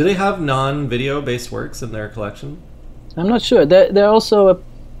do they have non-video based works in their collection? I'm not sure. They're also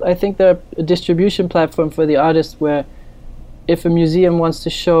I think they're a distribution platform for the artists, where if a museum wants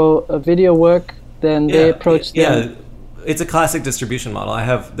to show a video work, then they approach them. Yeah, it's a classic distribution model.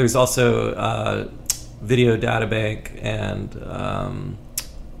 There's also Video Databank and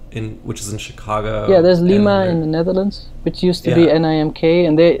which is in Chicago. Yeah, there's Lima in the Netherlands, which used to be NIMK,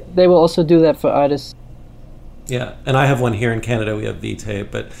 and they will also do that for artists. Yeah, and I have one here in Canada. We have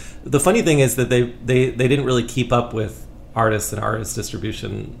VTape, but the funny thing is that they didn't really keep up with artists and artist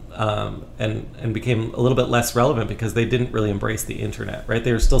distribution, and became a little bit less relevant because they didn't really embrace the internet, right?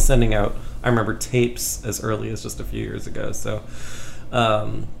 They were still sending out, I remember, tapes as early as just a few years ago. So,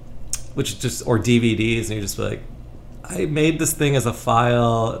 or DVDs, and you just be like, I made this thing as a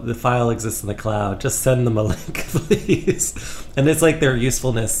file. The file exists in the cloud. Just send them a link, please. And it's like their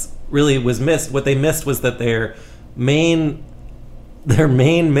usefulness really was missed. What they missed was that their main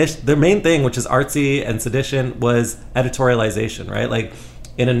thing, which is artsy and sedition, was editorialization, right? Like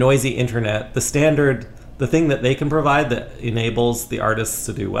in a noisy internet, the thing that they can provide that enables the artists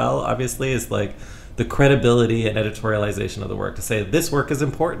to do well, obviously, is like the credibility and editorialization of the work, to say this work is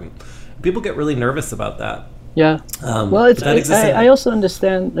important. People get really nervous about that. Yeah. Well, I also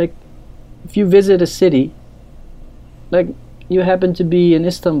understand, like, if you visit a city, like you happen to be in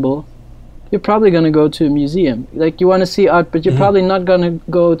Istanbul, you're probably going to go to a museum. Like, you want to see art, but you're probably not going to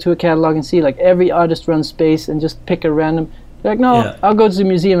go to a catalog and see, like, every artist-run space and just pick a random... You're like, no, I'll go to the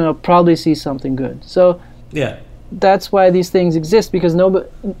museum and I'll probably see something good. So that's why these things exist, because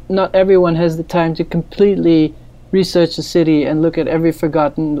not everyone has the time to completely research the city and look at every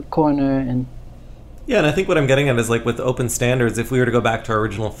forgotten corner. And and I think what I'm getting at is, like, with open standards, if we were to go back to our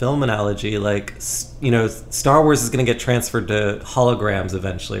original film analogy, like, Star Wars is going to get transferred to holograms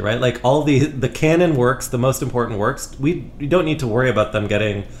eventually, right? Like, all the canon works, the most important works, we don't need to worry about them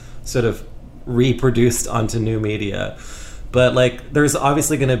getting sort of reproduced onto new media. But, like, there's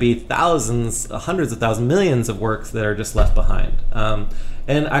obviously going to be thousands, hundreds of thousands, millions of works that are just left behind.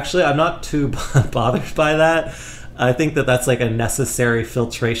 And actually, I'm not too bothered by that. I think that that's like a necessary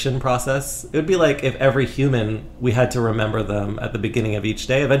filtration process. It would be like if every human, we had to remember them at the beginning of each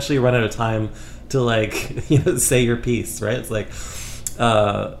day. Eventually you run out of time to, like, say your piece, right? It's like,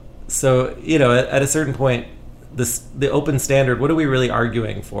 so, at a certain point, the open standard, what are we really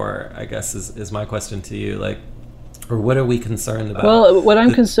arguing for, I guess, is my question to you. Like, or what are we concerned about? Well, what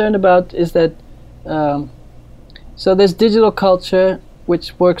I'm concerned about is that, so there's digital culture,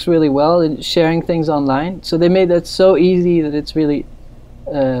 which works really well in sharing things online. So they made that so easy that it's really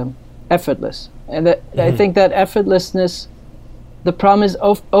effortless. And I think that effortlessness, the problem is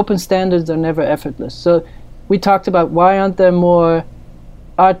open standards are never effortless. So we talked about, why aren't there more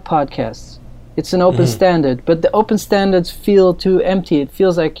art podcasts? It's an open standard, but the open standards feel too empty. It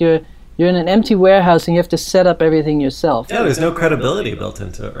feels like you're in an empty warehouse and you have to set up everything yourself. Yeah, there's no credibility built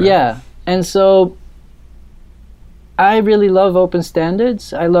into it, right? Yeah, and so I really love open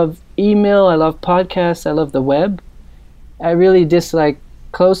standards. I love email, I love podcasts, I love the web. I really dislike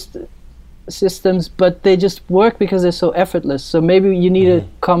closed systems, but they just work because they're so effortless. So maybe you need a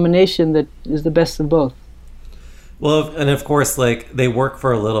combination that is the best of both. Well, and of course, like, they work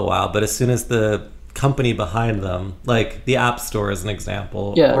for a little while, but as soon as the company behind them, like the App Store as an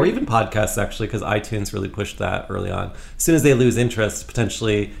example, or even podcasts, actually, because iTunes really pushed that early on. As soon as they lose interest,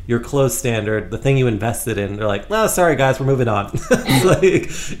 potentially your closed standard, the thing you invested in, they're like, "No, sorry guys, we're moving on." Like,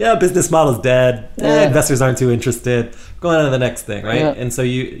 business model's dead. Investors aren't too interested. Going on to the next thing, right? Yeah. And so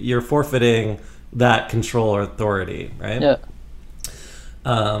you're forfeiting that control or authority, right? Yeah.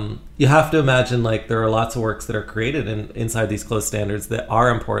 You have to imagine, like, there are lots of works that are created inside these closed standards that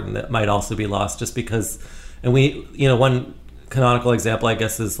are important that might also be lost just because. And one canonical example, I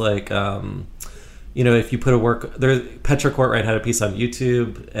guess, is like, if you put a work there, Petra Kortright had a piece on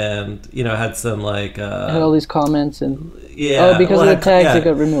YouTube, and had some like had all these comments and because of the tags it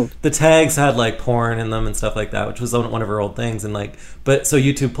got removed. The tags had like porn in them and stuff like that, which was one of her old things. And but so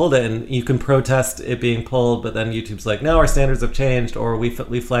YouTube pulled it, and you can protest it being pulled, but then YouTube's like, no, our standards have changed, or we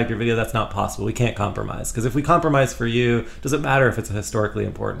flagged your video. That's not possible. We can't compromise, because if we compromise for you, doesn't matter if it's a historically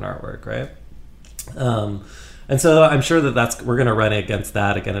important artwork, right? And so I'm sure we're going to run against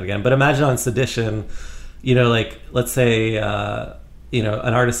that again and again. But imagine on sedition, like, let's say,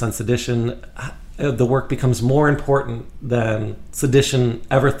 an artist on sedition, the work becomes more important than sedition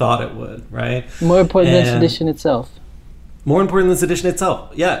ever thought it would, right? More important than sedition itself. More important than sedition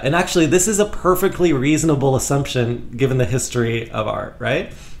itself. Yeah, and actually, this is a perfectly reasonable assumption given the history of art,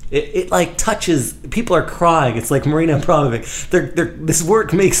 right? It like touches, people are crying. It's like Marina Abramovic. This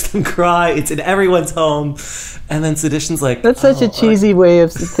work makes them cry. It's in everyone's home. And then sedition's like... That's such a cheesy way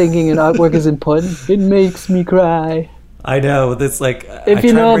of thinking an artwork is important. It makes me cry. I know, it's like... If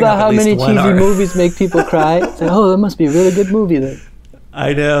you know about how many cheesy movies make people cry, it's like, oh, that must be a really good movie then.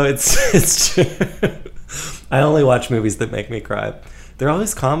 I know, it's true. I only watch movies that make me cry. They're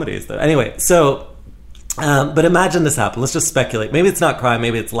always comedies, though. Anyway, so... but imagine this happen. Let's just speculate. Maybe it's not cry,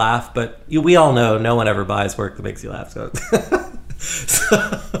 maybe it's laugh, but we all know no one ever buys work that makes you laugh. So,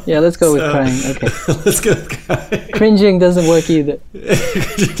 yeah, let's go with crying. Okay. Let's go with crying. Cringing doesn't work either.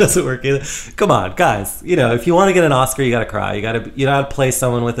 It doesn't work either. Come on, guys. You know, if you want to get an Oscar, you got to cry. You got to play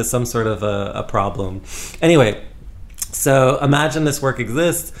someone with some sort of a problem. Anyway, so imagine this work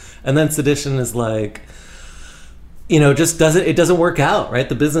exists, and then sedition is like, you know, it doesn't work out, right?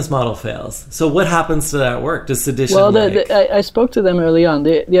 The business model fails. So what happens to that work? Does sedition... Well, I spoke to them early on.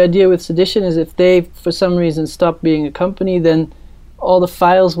 The idea with sedition is if they, for some reason, stop being a company, then all the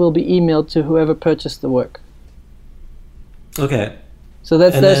files will be emailed to whoever purchased the work. Okay. So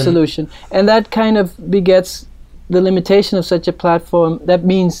that's their solution. And that kind of begets the limitation of such a platform. That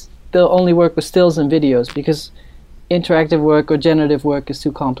means they'll only work with stills and videos because interactive work or generative work is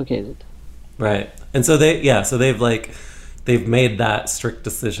too complicated. Right. And so they've made that strict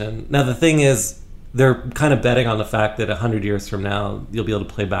decision. Now the thing is, they're kind of betting on the fact that 100 years from now you'll be able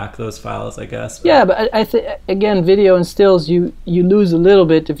to play back those files, I guess. Yeah, but I think again, video and stills you lose a little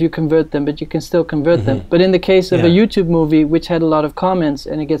bit if you convert them, but you can still convert them. But in the case of a YouTube movie which had a lot of comments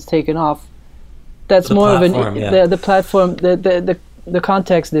and it gets taken off, that's the more platform, of the platform. The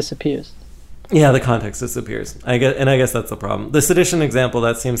context disappears. Yeah, the context disappears. I guess that's the problem. The sedition example,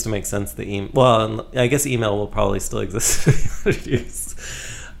 that seems to make sense. I guess email will probably still exist in 100 years.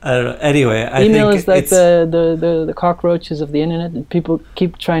 I don't know. Anyway, email is like the cockroaches of the internet. And people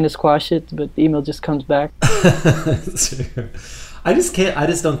keep trying to squash it, but the email just comes back. Sure. I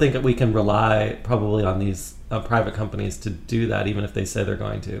just don't think that we can rely probably on these private companies to do that, even if they say they're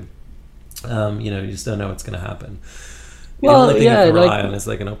going to. You just don't know what's going to happen. Well, the only thing you can rely on is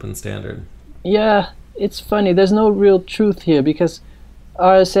like an open standard. Yeah, it's funny. There's no real truth here because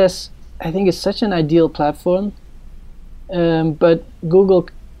RSS, I think, is such an ideal platform, but Google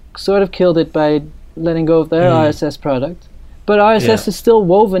sort of killed it by letting go of their RSS product. But RSS is still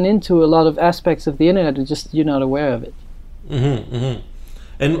woven into a lot of aspects of the internet, and just you're not aware of it. And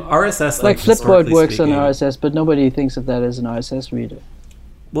RSS, like Flipboard works on RSS, but nobody thinks of that as an RSS reader.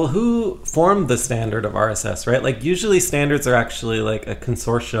 Well, who formed the standard of RSS, right? Like usually standards are actually like a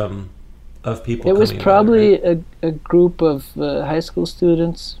consortium of people. It was probably a group of high school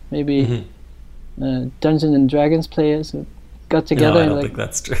students, maybe Dungeons and Dragons players who got together. No, I don't think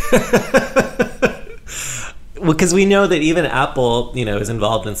that's true. Well, because we know that even Apple, is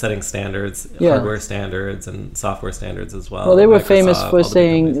involved in setting standards, hardware standards and software standards as well. Well, they were famous for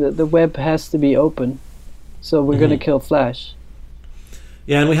saying that the web has to be open, so we're going to kill Flash.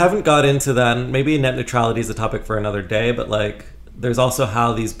 Yeah, and we haven't got into that. And maybe net neutrality is a topic for another day, but there's also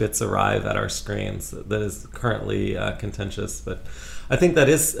how these bits arrive at our screens that is currently contentious. But I think that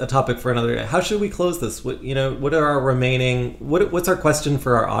is a topic for another day. How should we close this? What are our remaining? What's our question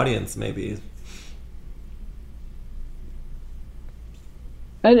for our audience? Maybe.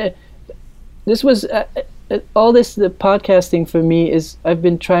 And this was all this. The podcasting for me is I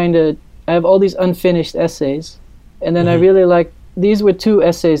have all these unfinished essays, and then I really like. These were two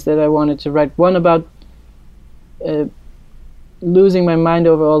essays that I wanted to write. One about losing my mind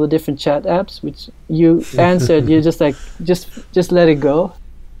over all the different chat apps, which you answered. You're just like, just let it go.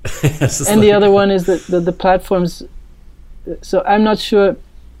 And the other one is that the platforms. So I'm not sure.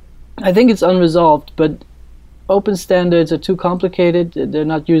 I think it's unresolved, but open standards are too complicated. They're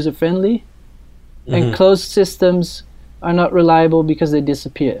not user friendly, and closed systems are not reliable because they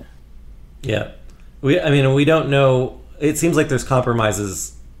disappear. Yeah, we don't know. It seems like there's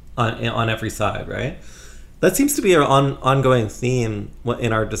compromises on every side, right? That seems to be an ongoing theme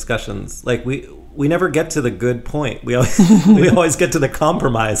in our discussions. Like we never get to the good point. We always get to the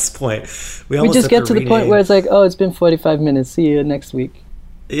compromise point. We just get to the point where it's like, oh, it's been 45 minutes. See you next week.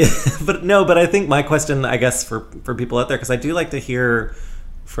 Yeah, but I think my question, I guess, for people out there, because I do like to hear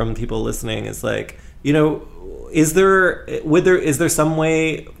from people listening, is like, is there some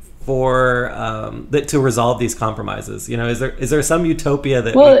way for that to resolve these compromises? Is there some utopia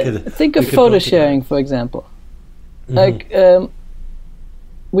that we could think of photo sharing, for example. Like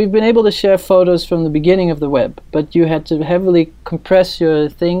we've been able to share photos from the beginning of the web, but you had to heavily compress your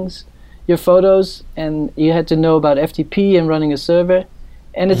things. your photos, and you had to know about FTP and running a server,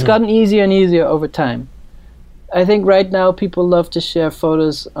 and it's gotten easier and easier over time. I think right now people love to share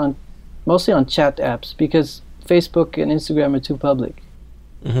photos mostly on chat apps, because Facebook and Instagram are too public,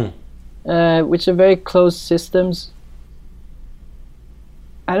 which are very closed systems.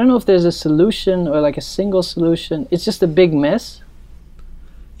 I don't know if there's a solution or like a single solution. It's just a big mess.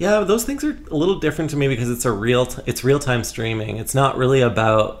 Yeah, those things are a little different to me because it's it's real-time streaming. It's not really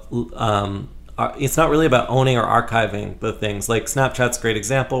about owning or archiving the things. Like Snapchat's a great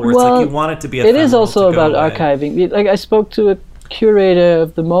example where it's like you want it to be ephemeral. It is also about away. archiving. Like I spoke to a curator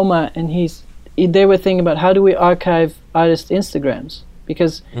of the MoMA, and they were thinking about how do we archive artists' Instagrams,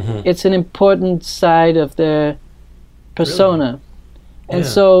 because it's an important side of their persona. Really? And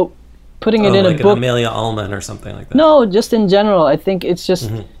so putting it in like a book, Amelia Ullman or something like that. No, just in general. I think it's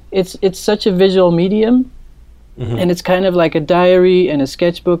just it's such a visual medium, and it's kind of like a diary and a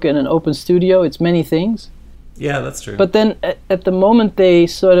sketchbook and an open studio. It's many things. Yeah, that's true. But then at the moment they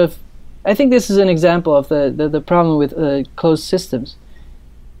sort of, I think this is an example of the problem with closed systems.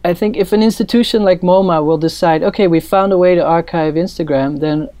 I think if an institution like MoMA will decide, okay, we found a way to archive Instagram,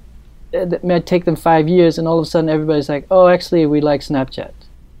 then it might take them 5 years, and all of a sudden everybody's like, oh, actually we like Snapchat.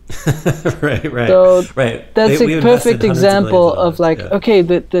 right. So that's a perfect example of like, okay,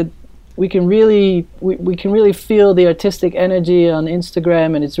 we can really feel the artistic energy on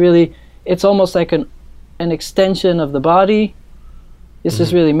Instagram, and it's almost like an extension of the body. This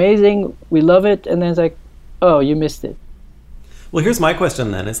is really amazing. We love it, and then it's like, oh, you missed it. Well, here's my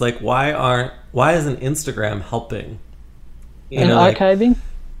question then: is like, why isn't Instagram helping? In archiving?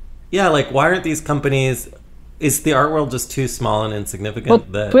 Yeah, like why aren't these companies? Is the art world just too small and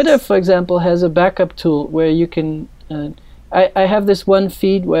insignificant? Well, Twitter, for example, has a backup tool where you can. I have this one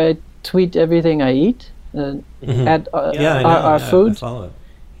feed where I tweet everything I eat at our food,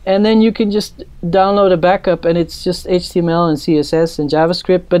 and then you can just download a backup, and it's just HTML and CSS and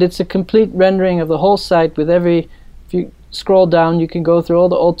JavaScript, but it's a complete rendering of the whole site with every. If you scroll down, you can go through all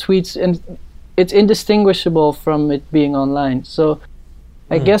the old tweets, and it's indistinguishable from it being online. So,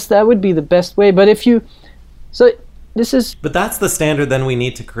 I guess that would be the best way. But if you But that's the standard then we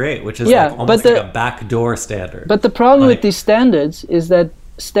need to create, which is almost like a backdoor standard. But the problem with these standards is that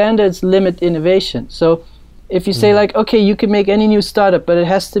standards limit innovation. So if you say like, okay, you can make any new startup, but it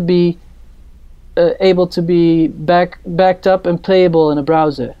has to be able to be backed up and playable in a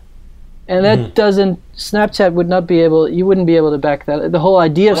browser. And that Snapchat would not be able, you wouldn't be able to back that. The whole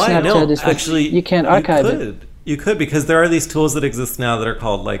idea of Snapchat is that you can't archive it. You could, because there are these tools that exist now that are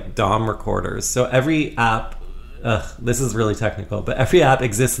called like DOM recorders. So every app, this is really technical, but every app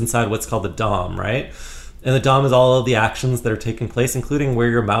exists inside what's called the DOM, right? And the DOM is all of the actions that are taking place, including where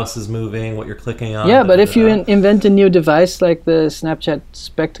your mouse is moving, what you're clicking on. Yeah, but if you invent a new device like the Snapchat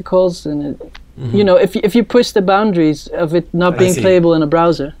Spectacles, and if you push the boundaries of it not being playable in a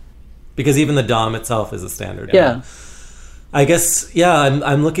browser. Because even the DOM itself is a standard. Yeah. I guess,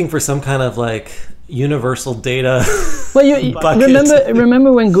 I'm looking for some kind of like universal data. Well, you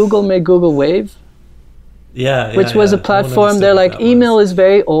remember when Google made Google Wave? Which was a platform. They're like, email is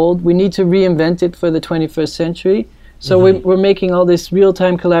very old. We need to reinvent it for the 21st century. So we're making all this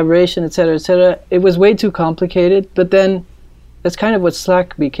real-time collaboration, et cetera, et cetera. It was way too complicated. But then that's kind of what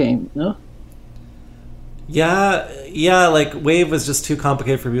Slack became, no? Yeah, like Wave was just too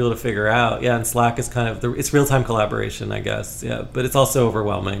complicated for people to figure out. Yeah, and Slack is kind of it's real-time collaboration, I guess. Yeah, but it's also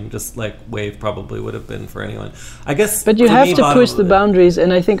overwhelming, just like Wave probably would have been for anyone, I guess. But you have to push the boundaries,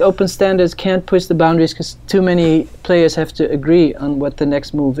 and I think open standards can't push the boundaries because too many players have to agree on what the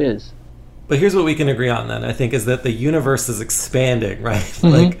next move is. But here's what we can agree on then, I think, is that the universe is expanding, right?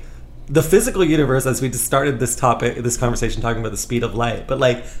 Like the physical universe, as we just started this conversation talking about the speed of light, but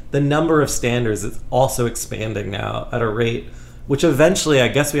like the number of standards is also expanding now at a rate which eventually, I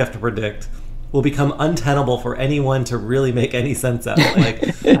guess we have to predict, will become untenable for anyone to really make any sense out of.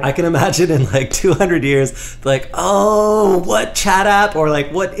 Like, I can imagine in like 200 years, like, oh, what chat app or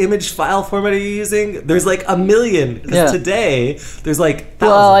like what image file format are you using? There's like a million. Because today, there's like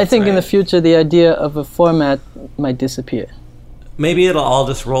thousands. Well, I think in the future, the idea of a format might disappear. Maybe it'll all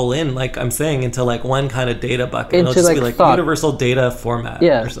just roll in, like I'm saying, into like one kind of data bucket. It'll just be like universal data format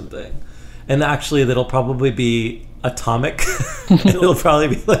or something. And actually, that'll probably be atomic. It'll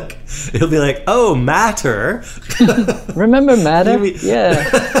be like, oh, matter. Remember matter? Yeah,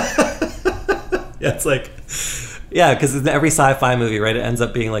 it's like, because in every sci-fi movie, right, it ends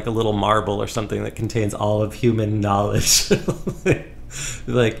up being like a little marble or something that contains all of human knowledge.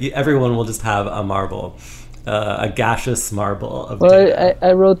 Like everyone will just have a marble. A gaseous marble of data.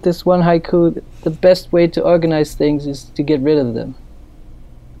 I wrote this one haiku: the best way to organize things is to get rid of them.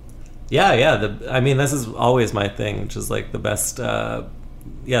 Yeah. I mean, this is always my thing, which is like the best.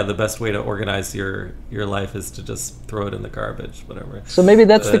 The best way to organize your life is to just throw it in the garbage, whatever. So maybe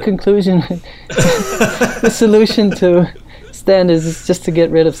that's the conclusion. The solution to standards is just to get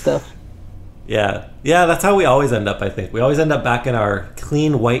rid of stuff. Yeah, that's how we always end up, I think. We always end up back in our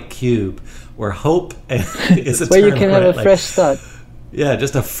clean white cube where hope is where you can have a fresh start. Yeah,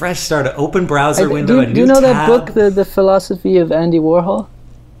 just a fresh start, an open browser window, do you know that book, The Philosophy of Andy Warhol?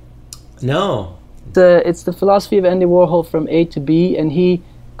 No. It's the philosophy of Andy Warhol from A to B, and he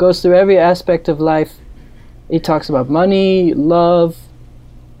goes through every aspect of life. He talks about money, love,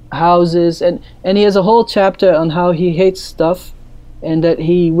 houses, and he has a whole chapter on how he hates stuff, and that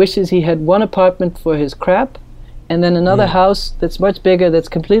he wishes he had one apartment for his crap, and then another house that's much bigger that's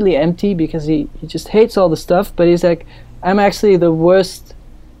completely empty because he just hates all the stuff. But he's like, I'm actually the worst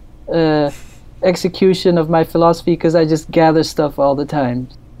execution of my philosophy because I just gather stuff all the time.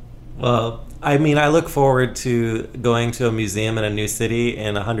 Well, I mean, I look forward to going to a museum in a new city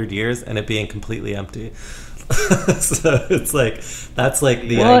in 100 years and it being completely empty. So it's like, that's like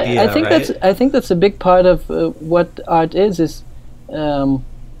the idea, right? I think that's a big part of what art is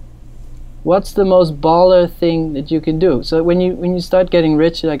what's the most baller thing that you can do? So when you start getting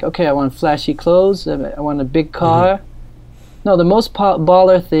rich, you're like, okay, I want flashy clothes, I want a big car. No, the most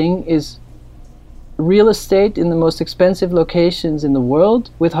baller thing is real estate in the most expensive locations in the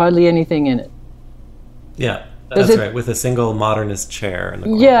world with hardly anything in it. Yeah, that's right, with a single modernist chair in the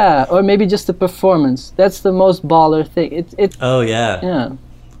corner. Yeah, or maybe just a performance. That's the most baller thing. Oh, yeah. Yeah.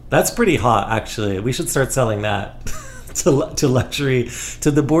 That's pretty hot, actually. We should start selling that to luxury, to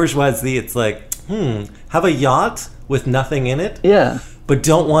the bourgeoisie. It's like, have a yacht with nothing in it. Yeah. But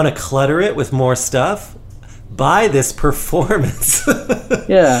don't want to clutter it with more stuff. Buy this performance.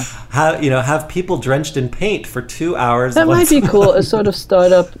 Yeah. Have people drenched in paint for 2 hours. That might be cool. A sort of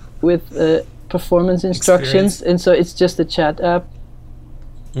startup with performance instructions, experience. And so it's just a chat app.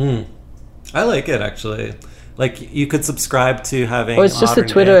 I like it, actually. Like, you could subscribe to having. Or it's just a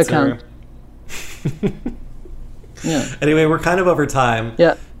Twitter account. Yeah. Anyway, we're kind of over time.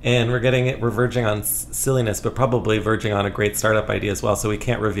 Yeah. And we're verging on silliness, but probably verging on a great startup idea as well, so we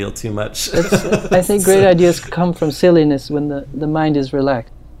can't reveal too much. I think great ideas come from silliness when the mind is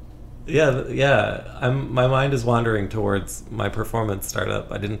relaxed. Yeah. My mind is wandering towards my performance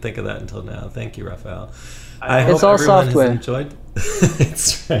startup. I didn't think of that until now. Thank you, Raphael. I hope everyone software. has enjoyed.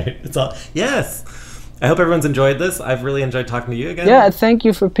 It's right. It's all. Yes. I hope everyone's enjoyed this. I've really enjoyed talking to you again. Yeah, thank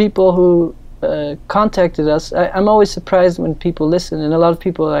you for people who contacted us. I'm always surprised when people listen, and a lot of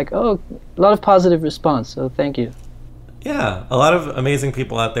people are like, a lot of positive response, so thank you. Yeah, a lot of amazing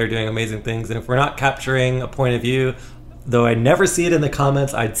people out there doing amazing things, and if we're not capturing a point of view, though I never see it in the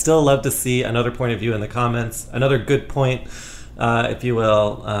comments, I'd still love to see another point of view in the comments, another good point, if you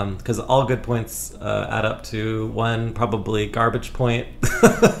will, because all good points add up to one probably garbage point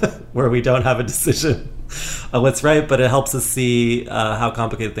where we don't have a decision what's right, but it helps us see how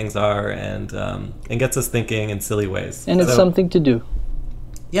complicated things are and gets us thinking in silly ways. And it's something to do.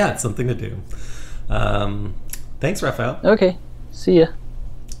 Yeah, it's something to do. Thanks, Raphael. Okay. See ya.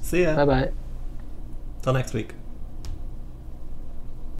 See ya. Bye-bye. Till next week.